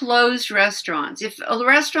 he closed restaurants. If a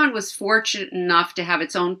restaurant was fortunate enough to have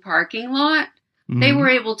its own parking lot, they were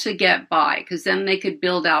able to get by because then they could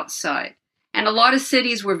build outside. And a lot of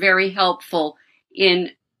cities were very helpful in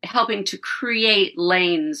helping to create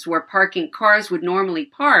lanes where cars would normally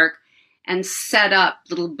park and set up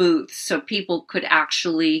little booths so people could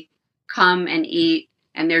actually come and eat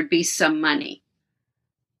and there'd be some money.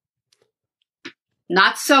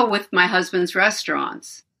 Not so with my husband's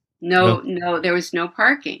restaurants. No, there was no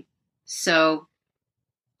parking. So,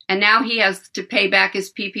 and now he has to pay back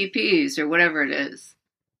his PPPs or whatever it is.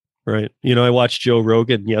 Right. I watched Joe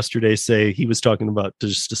Rogan yesterday say, he was talking about,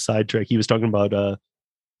 just a sidetrack, he was talking about, all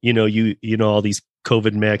these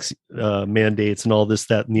COVID max mandates and all this,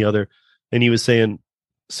 that, and the other. And he was saying,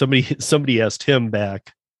 somebody asked him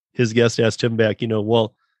back, his guest asked him back,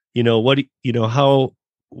 well, how,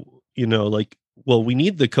 well, we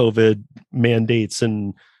need the COVID mandates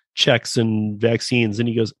and checks and vaccines. And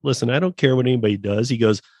he goes, listen, I don't care what anybody does. He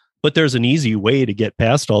goes, but there's an easy way to get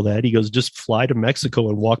past all that. He goes, just fly to Mexico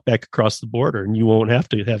and walk back across the border and you won't have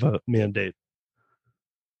to have a mandate.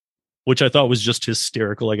 Which I thought was just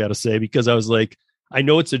hysterical, I got to say, because I was like, I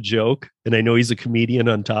know it's a joke and I know he's a comedian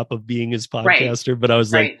on top of being his podcaster, but I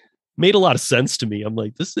was like, made a lot of sense to me. I'm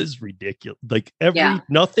like, this is ridiculous. Like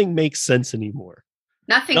nothing makes sense anymore.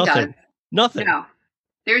 Nothing does. Nothing. No.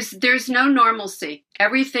 There's no normalcy.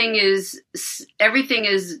 Everything is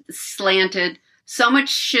slanted. So much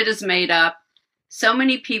shit is made up. So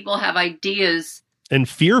many people have ideas. And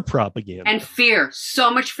fear propaganda. And fear. So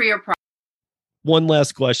much fear propaganda. One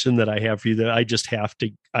last question that I have for you that I just have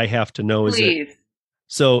to know is Please.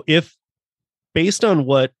 So if based on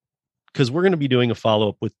what, because we're going to be doing a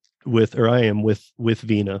follow-up with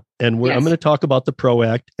Veena, and I'm going to talk about the PRO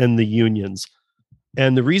Act and the unions.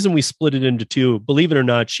 And the reason we split it into two, believe it or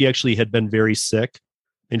not, she actually had been very sick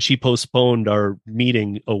and she postponed our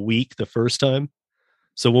meeting a week the first time.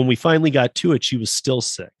 So when we finally got to it, she was still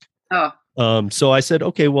sick. Oh. So I said,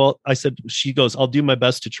 okay, she goes, I'll do my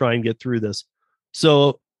best to try and get through this.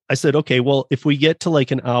 So I said, okay, well, if we get to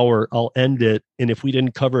like an hour, I'll end it. And if we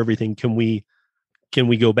didn't cover everything, can we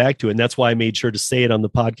go back to it? And that's why I made sure to say it on the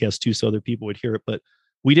podcast too, so other people would hear it. But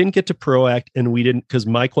we didn't get to PRO Act, and we didn't, because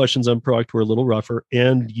my questions on PRO Act were a little rougher,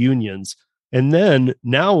 and unions. And then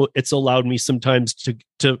now it's allowed me sometimes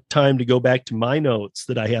to time to go back to my notes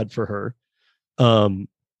that I had for her,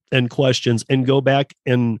 and questions, and go back,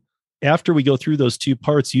 and after we go through those two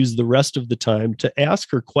parts, use the rest of the time to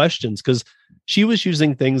ask her questions. Because she was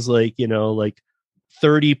using things like, like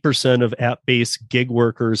 30% of app-based gig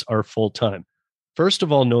workers are full-time. First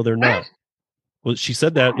of all, no, they're not. Well, she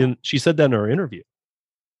said that in our interview.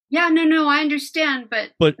 Yeah, no, I understand,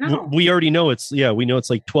 but no. We already know we know it's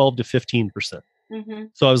like 12 to 15%. Mm-hmm.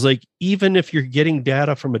 So I was like, even if you're getting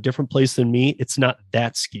data from a different place than me, it's not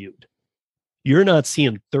that skewed. You're not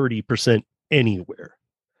seeing 30% anywhere.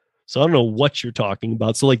 So I don't know what you're talking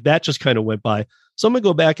about. So like that just kind of went by. So I'm going to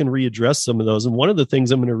go back and readdress some of those. And one of the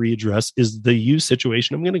things I'm going to readdress is the use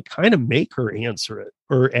situation. I'm going to kind of make her answer it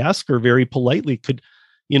or ask her very politely, can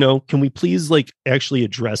we please like actually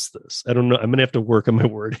address this? I don't know. I'm going to have to work on my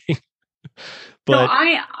wording. But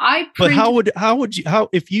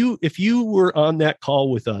if you were on that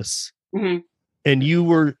call with us, mm-hmm. and you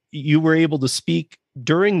were able to speak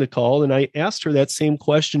during the call, and I asked her that same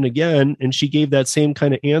question again, and she gave that same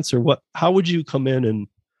kind of answer, how would you come in and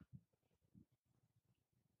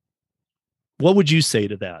what would you say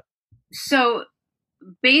to that? So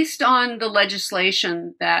based on the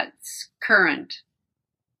legislation that's current,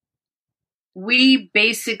 we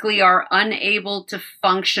basically are unable to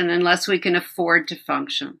function unless we can afford to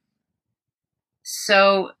function.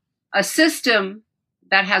 So a system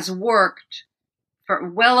that has worked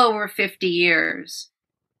for well over 50 years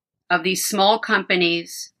of these small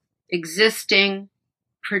companies existing,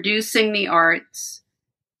 producing the arts,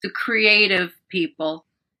 the creative people,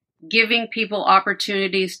 giving people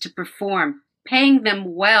opportunities to perform, paying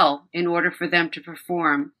them well in order for them to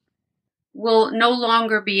perform, will no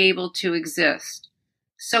longer be able to exist.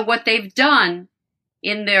 So what they've done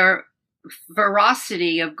in their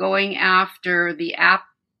ferocity of going after the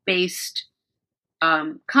app-based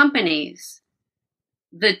companies,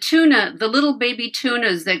 the little baby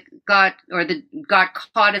tunas that got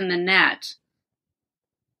caught in the net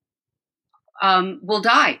will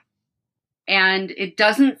die. And it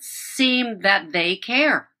doesn't seem that they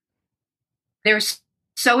care. They're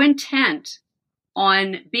so intent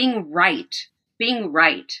on being right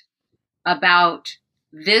about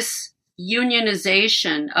this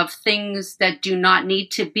unionization of things that do not need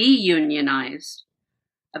to be unionized,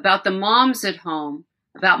 about the moms at home,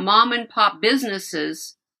 about mom and pop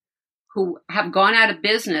businesses who have gone out of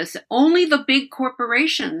business. Only the big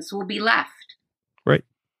corporations will be left. Right.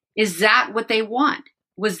 Is that what they want?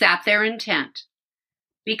 Was that their intent?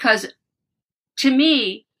 Because to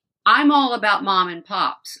me, I'm all about mom and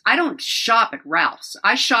pops. I don't shop at Ralph's.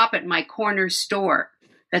 I shop at my corner store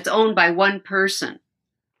that's owned by one person.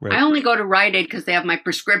 Right. I only go to Rite Aid because they have my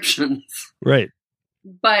prescriptions. Right.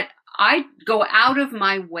 But I go out of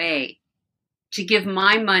my way to give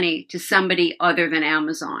my money to somebody other than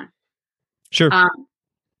Amazon. Sure.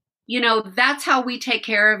 That's how we take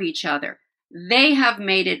care of each other. They have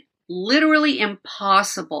made it literally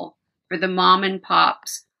impossible for the mom and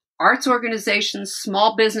pops, arts organizations,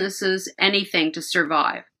 small businesses, anything to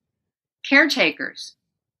survive. Caretakers.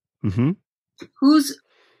 Mm-hmm.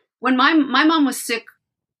 When my mom was sick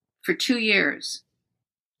for 2 years,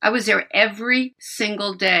 I was there every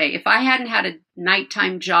single day. If I hadn't had a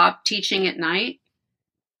nighttime job teaching at night,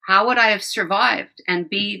 how would I have survived and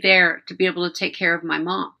be there to be able to take care of my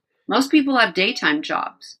mom? Most people have daytime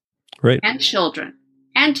jobs, right, and children,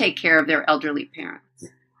 and take care of their elderly parents.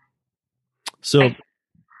 So,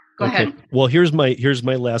 go ahead. Well, here's my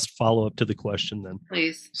last follow up to the question then.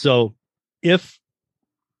 Please. So, if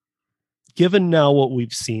given now what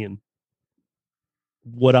we've seen,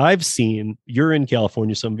 what I've seen, you're in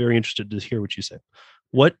California, so I'm very interested to hear what you say.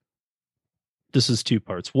 This is two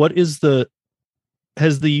parts.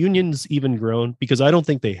 Has the unions even grown? Because I don't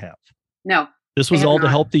think they have. No. This was all to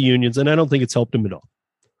help the unions, and I don't think it's helped them at all.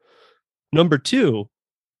 Number two,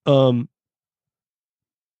 how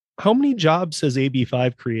many jobs has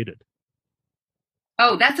AB5 created?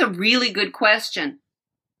 Oh, that's a really good question.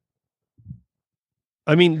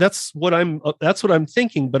 I mean, that's what I'm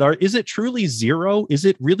thinking, but is it truly zero? Is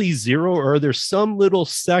it really zero? Or are there some little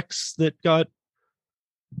sects that got...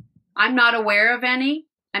 I'm not aware of any.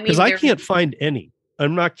 Because I can't find any.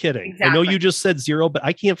 I'm not kidding. Exactly. I know you just said zero, but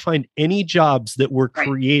I can't find any jobs that were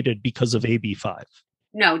created because of AB5.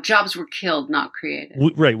 No, jobs were killed, not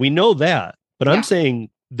created. Right. We know that. But I'm saying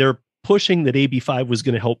they're pushing that AB5 was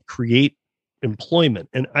going to help create employment.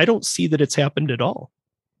 And I don't see that it's happened at all.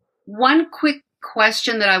 One quick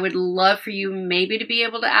question that I would love for you maybe to be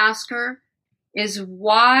able to ask her is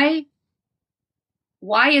why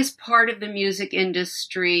is part of the music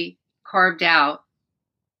industry carved out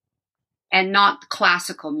and not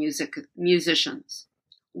classical musicians?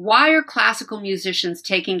 Why are classical musicians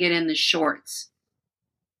taking it in the shorts?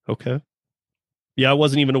 Okay. Yeah, I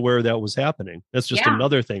wasn't even aware that was happening. That's just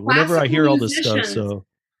another thing. Whenever I hear all this stuff, so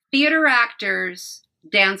theater actors,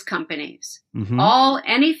 dance companies, mm-hmm.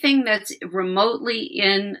 anything that's remotely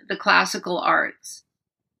in the classical arts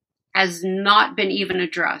has not been even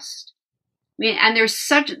addressed. I mean, and there's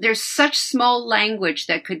such small language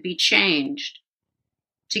that could be changed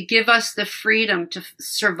to give us the freedom to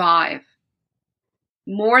survive.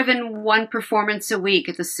 More than one performance a week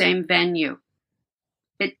at the same venue.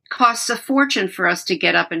 It costs a fortune for us to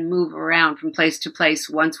get up and move around from place to place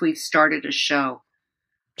once we've started a show.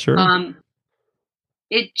 Sure.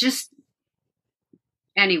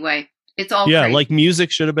 Anyway, it's all yeah, crazy. Like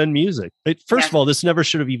music should have been music. First of all, this never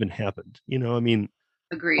should have even happened.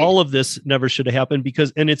 Agreed. All of this never should have happened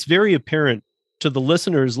and it's very apparent to the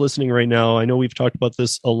listeners listening right now. I know we've talked about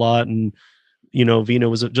this a lot, and Vina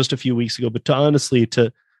was just a few weeks ago, but honestly,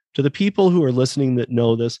 to the people who are listening that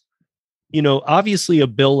know this, obviously a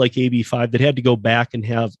bill like AB5 that had to go back and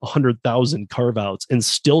have 100,000 carve outs and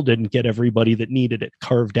still didn't get everybody that needed it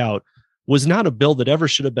carved out was not a bill that ever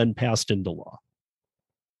should have been passed into law.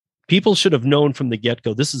 People should have known from the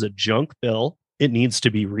get-go, this is a junk bill. It needs to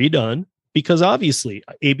be redone, because obviously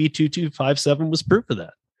AB 2257 was proof of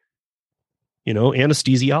that.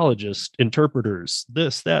 Anesthesiologists, interpreters,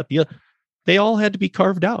 this, that, they all had to be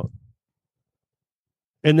carved out.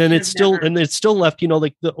 And then it's still left,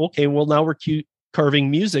 now we're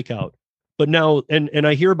carving music out. But now, and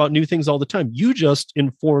I hear about new things all the time. You just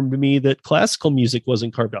informed me that classical music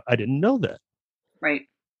wasn't carved out. I didn't know that. Right.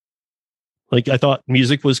 Like, I thought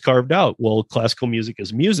music was carved out. Well, classical music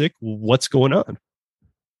is music. What's going on?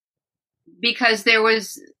 Because there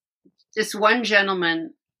was this one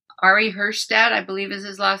gentleman, Ari Herstad, I believe is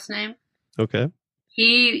his last name. Okay.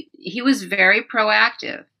 He was very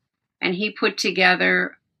proactive, and he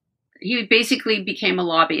basically became a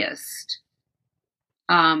lobbyist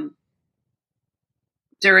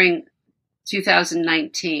during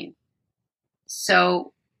 2019.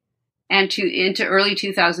 So, and into early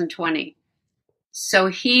 2020. So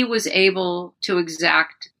he was able to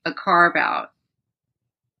exact a carve out.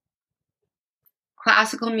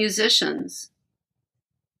 Classical musicians,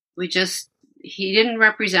 he didn't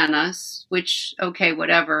represent us, which, okay,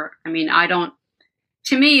 whatever. I mean,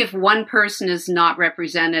 to me, if one person is not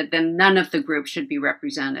represented, then none of the group should be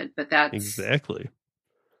represented. But that's exactly.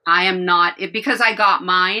 I am not, because I got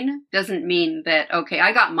mine doesn't mean that, okay,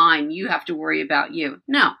 I got mine, you have to worry about you.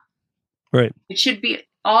 No. Right. It should be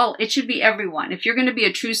everyone. If you're going to be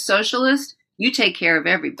a true socialist, you take care of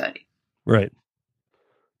everybody. Right.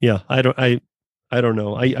 Yeah. I don't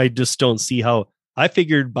know. I just don't see how. I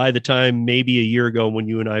figured by the time maybe a year ago when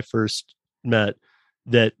you and I first met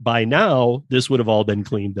that by now this would have all been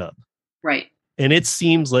cleaned up. Right. And it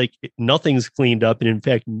seems like nothing's cleaned up. And in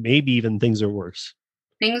fact, maybe even things are worse.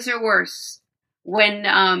 Things are worse. When,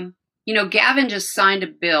 Gavin just signed a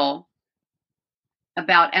bill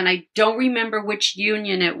about, and I don't remember which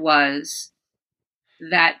union it was,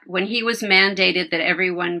 that when he was mandated that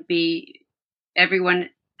everyone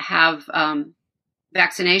have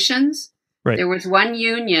vaccinations, right. There was one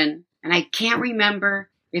union, and I can't remember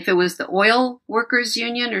if it was the oil workers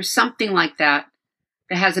union or something like that,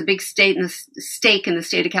 that has a big stake in the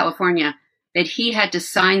state of California, that he had to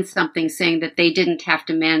sign something saying that they didn't have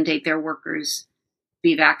to mandate their workers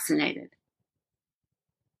be vaccinated.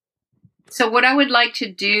 So what I would like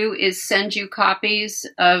to do is send you copies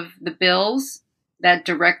of the bills that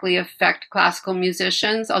directly affect classical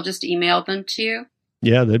musicians. I'll just email them to you.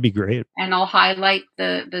 Yeah, that'd be great. And I'll highlight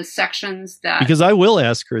the sections that... Because I will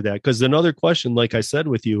ask her that. Because another question, like I said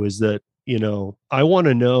with you, is that, I want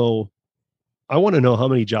to know how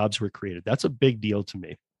many jobs were created. That's a big deal to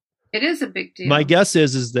me. It is a big deal. My guess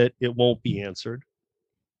is that it won't be answered,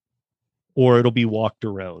 or it'll be walked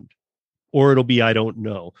around, or it'll be, I don't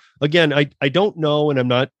know. Again, I don't know. And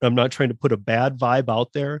I'm not trying to put a bad vibe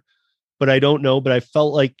out there, but I don't know. But I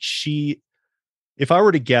felt like if I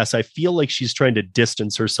were to guess, I feel like she's trying to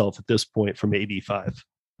distance herself at this point from AB5.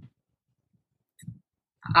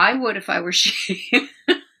 I would if I were she.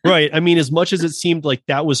 Right. I mean, as much as it seemed like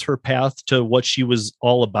that was her path to what she was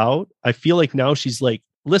all about, I feel like now she's like,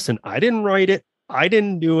 listen, I didn't write it. I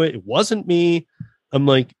didn't do it. It wasn't me. I'm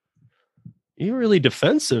like, you're really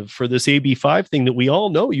defensive for this AB5 thing that we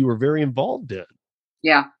all know you were very involved in.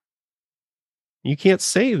 Yeah. You can't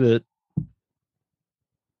say that.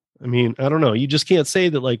 I mean, I don't know. You just can't say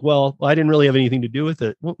that like, well, I didn't really have anything to do with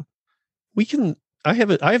it. Well, I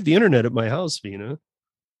have the internet at my house, Vina.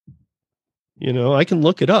 I can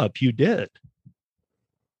look it up. You did.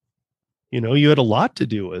 You had a lot to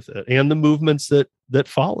do with it and the movements that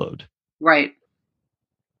followed. Right.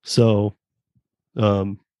 So,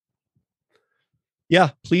 yeah,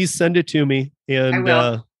 please send it to me. And,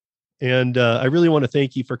 I really want to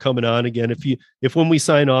thank you for coming on again. If when we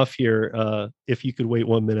sign off here, if you could wait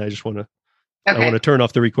 1 minute, I just want to, I want to turn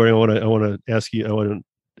off the recording. I want to ask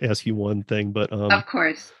you one thing, but, of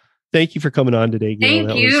course. Thank you for coming on today, Gail.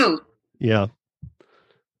 Thank you. Yeah.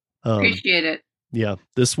 Appreciate it. Yeah,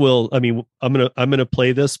 I'm going to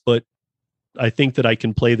play this, but I think that I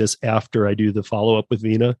can play this after I do the follow-up with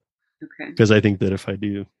Vina. Okay. Because I think that if I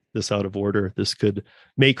do this out of order, this could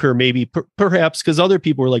make her maybe perhaps, because other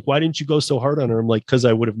people were like, why didn't you go so hard on her? I'm like, because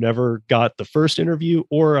I would have never got the first interview,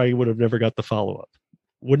 or I would have never got the follow-up.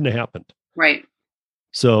 Wouldn't have happened. Right.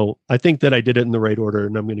 So I think that I did it in the right order,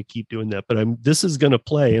 and I'm going to keep doing that. But this is going to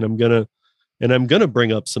play, and I'm going to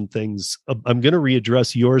bring up some things. I'm going to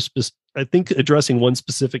readdress I think addressing one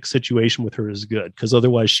specific situation with her is good, because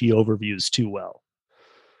otherwise she overviews too well.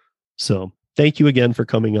 So thank you again for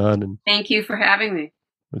coming on. And thank you for having me.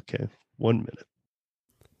 Okay. 1 minute.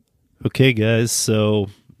 Okay, guys. So,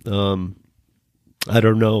 I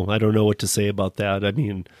don't know. I don't know what to say about that. I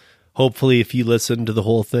mean, hopefully if you listen to the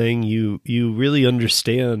whole thing, you really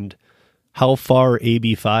understand how far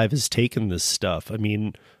AB5 has taken this stuff. I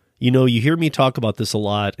mean, you hear me talk about this a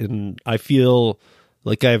lot, and I feel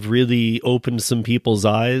like I've really opened some people's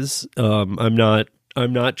eyes. I'm not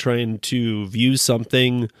trying to view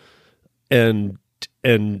something and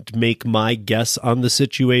make my guess on the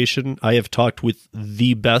situation. I have talked with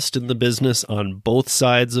the best in the business on both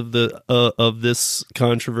sides of this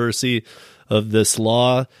controversy, of this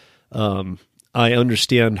law. I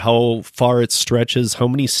understand how far it stretches, how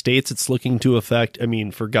many states it's looking to affect. I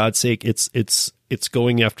mean, for God's sake, it's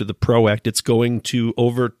going after the PRO Act. It's trying to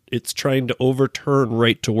overturn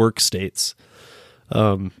right to work states.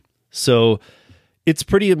 So it's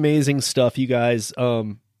pretty amazing stuff, you guys.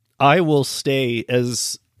 I will stay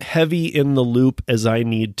as heavy in the loop as I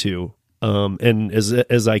need to, and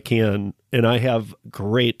as I can. And I have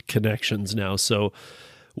great connections now. So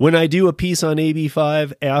when I do a piece on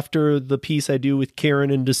AB5, after the piece I do with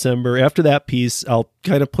Karen in December, after that piece, I'll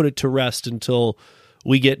kind of put it to rest until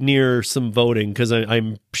we get near some voting, because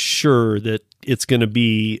I'm sure that it's going to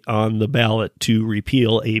be on the ballot to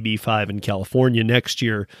repeal AB5 in California next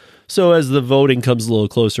year. So as the voting comes a little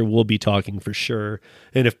closer, we'll be talking for sure.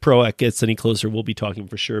 And if PRO Act gets any closer, we'll be talking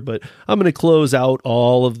for sure. But I'm going to close out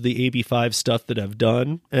all of the AB5 stuff that I've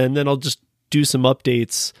done, and then I'll just do some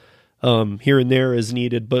updates here and there as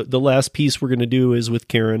needed. But the last piece we're going to do is with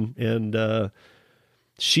Karen, and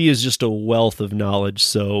she is just a wealth of knowledge.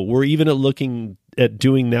 So we're even looking at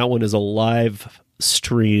doing that one as a live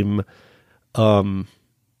stream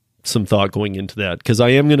some thought going into that, because I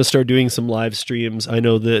am going to start doing some live streams. I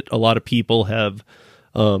know that a lot of people have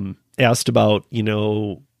asked about,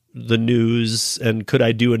 the news, and could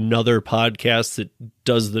I do another podcast that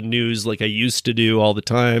does the news like I used to do all the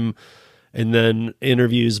time, and then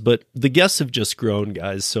interviews. But the guests have just grown,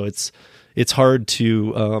 guys, so it's hard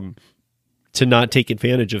to not take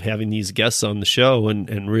advantage of having these guests on the show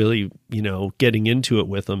and really, getting into it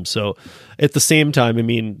with them. So at the same time, I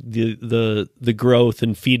mean, the growth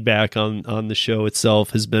and feedback on the show itself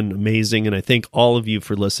has been amazing. And I thank all of you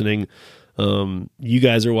for listening. You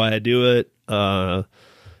guys are why I do it.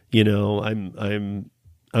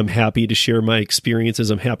 I'm happy to share my experiences.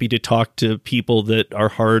 I'm happy to talk to people that are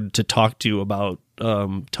hard to talk to about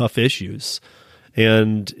tough issues.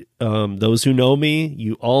 And those who know me,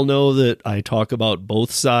 you all know that I talk about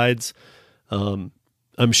both sides. I'm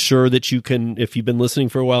sure that you can, if you've been listening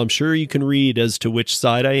for a while, I'm sure you can read as to which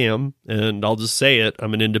side I am. And I'll just say it,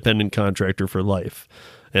 I'm an independent contractor for life.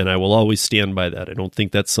 And I will always stand by that. I don't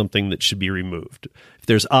think that's something that should be removed. If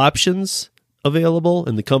there's options available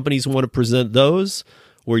and the companies want to present those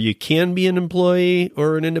where you can be an employee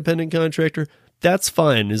or an independent contractor, that's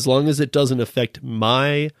fine, as long as it doesn't affect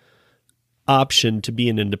my option to be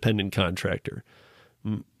an independent contractor.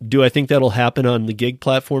 Do I think that'll happen on the gig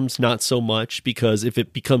platforms? Not so much, because if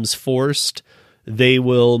it becomes forced, they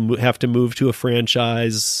will have to move to a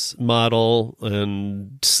franchise model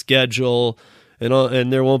and schedule,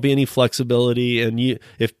 and there won't be any flexibility. And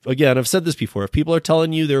I've said this before, if people are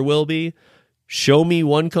telling you there will be, show me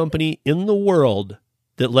one company in the world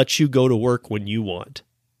that lets you go to work when you want.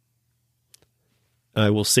 I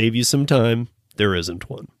will save you some time. There isn't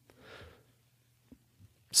one.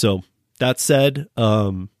 So that said,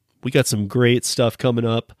 we got some great stuff coming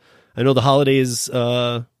up. I know the holidays get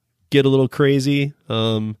a little crazy, so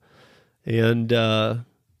I'm going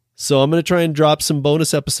to try and drop some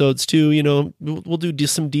bonus episodes too. We'll do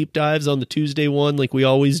some deep dives on the Tuesday one like we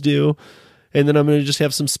always do. And then I'm going to just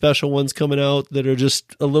have some special ones coming out that are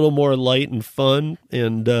just a little more light and fun,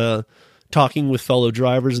 and talking with fellow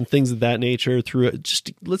drivers and things of that nature through it.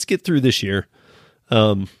 Just let's get through this year.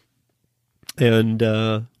 All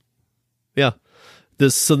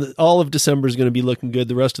of December is going to be looking good.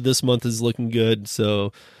 The rest of this month is looking good.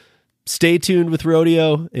 So stay tuned with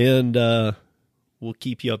Rodeo, and we'll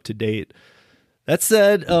keep you up to date. That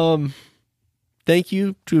said, thank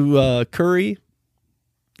you to Curry.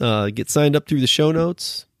 Get signed up through the show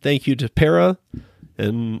notes. Thank you to Para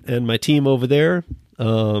and my team over there.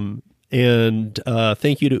 And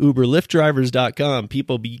thank you to UberLiftDrivers.com.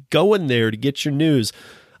 People, be going there to get your news.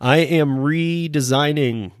 I am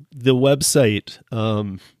redesigning the website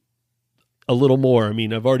a little more. I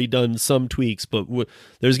mean, I've already done some tweaks, but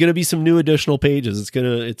there's going to be some new additional pages.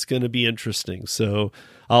 It's gonna be interesting. So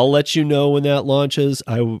I'll let you know when that launches.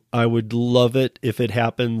 I would love it if it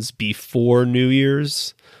happens before New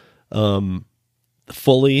Year's,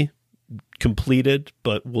 fully completed,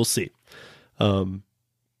 but we'll see.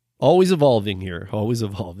 Always evolving here, always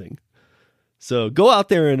evolving. So go out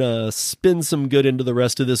there and spin some good into the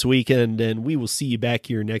rest of this weekend, and we will see you back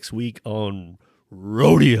here next week on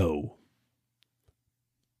Rodeo.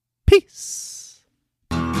 Peace.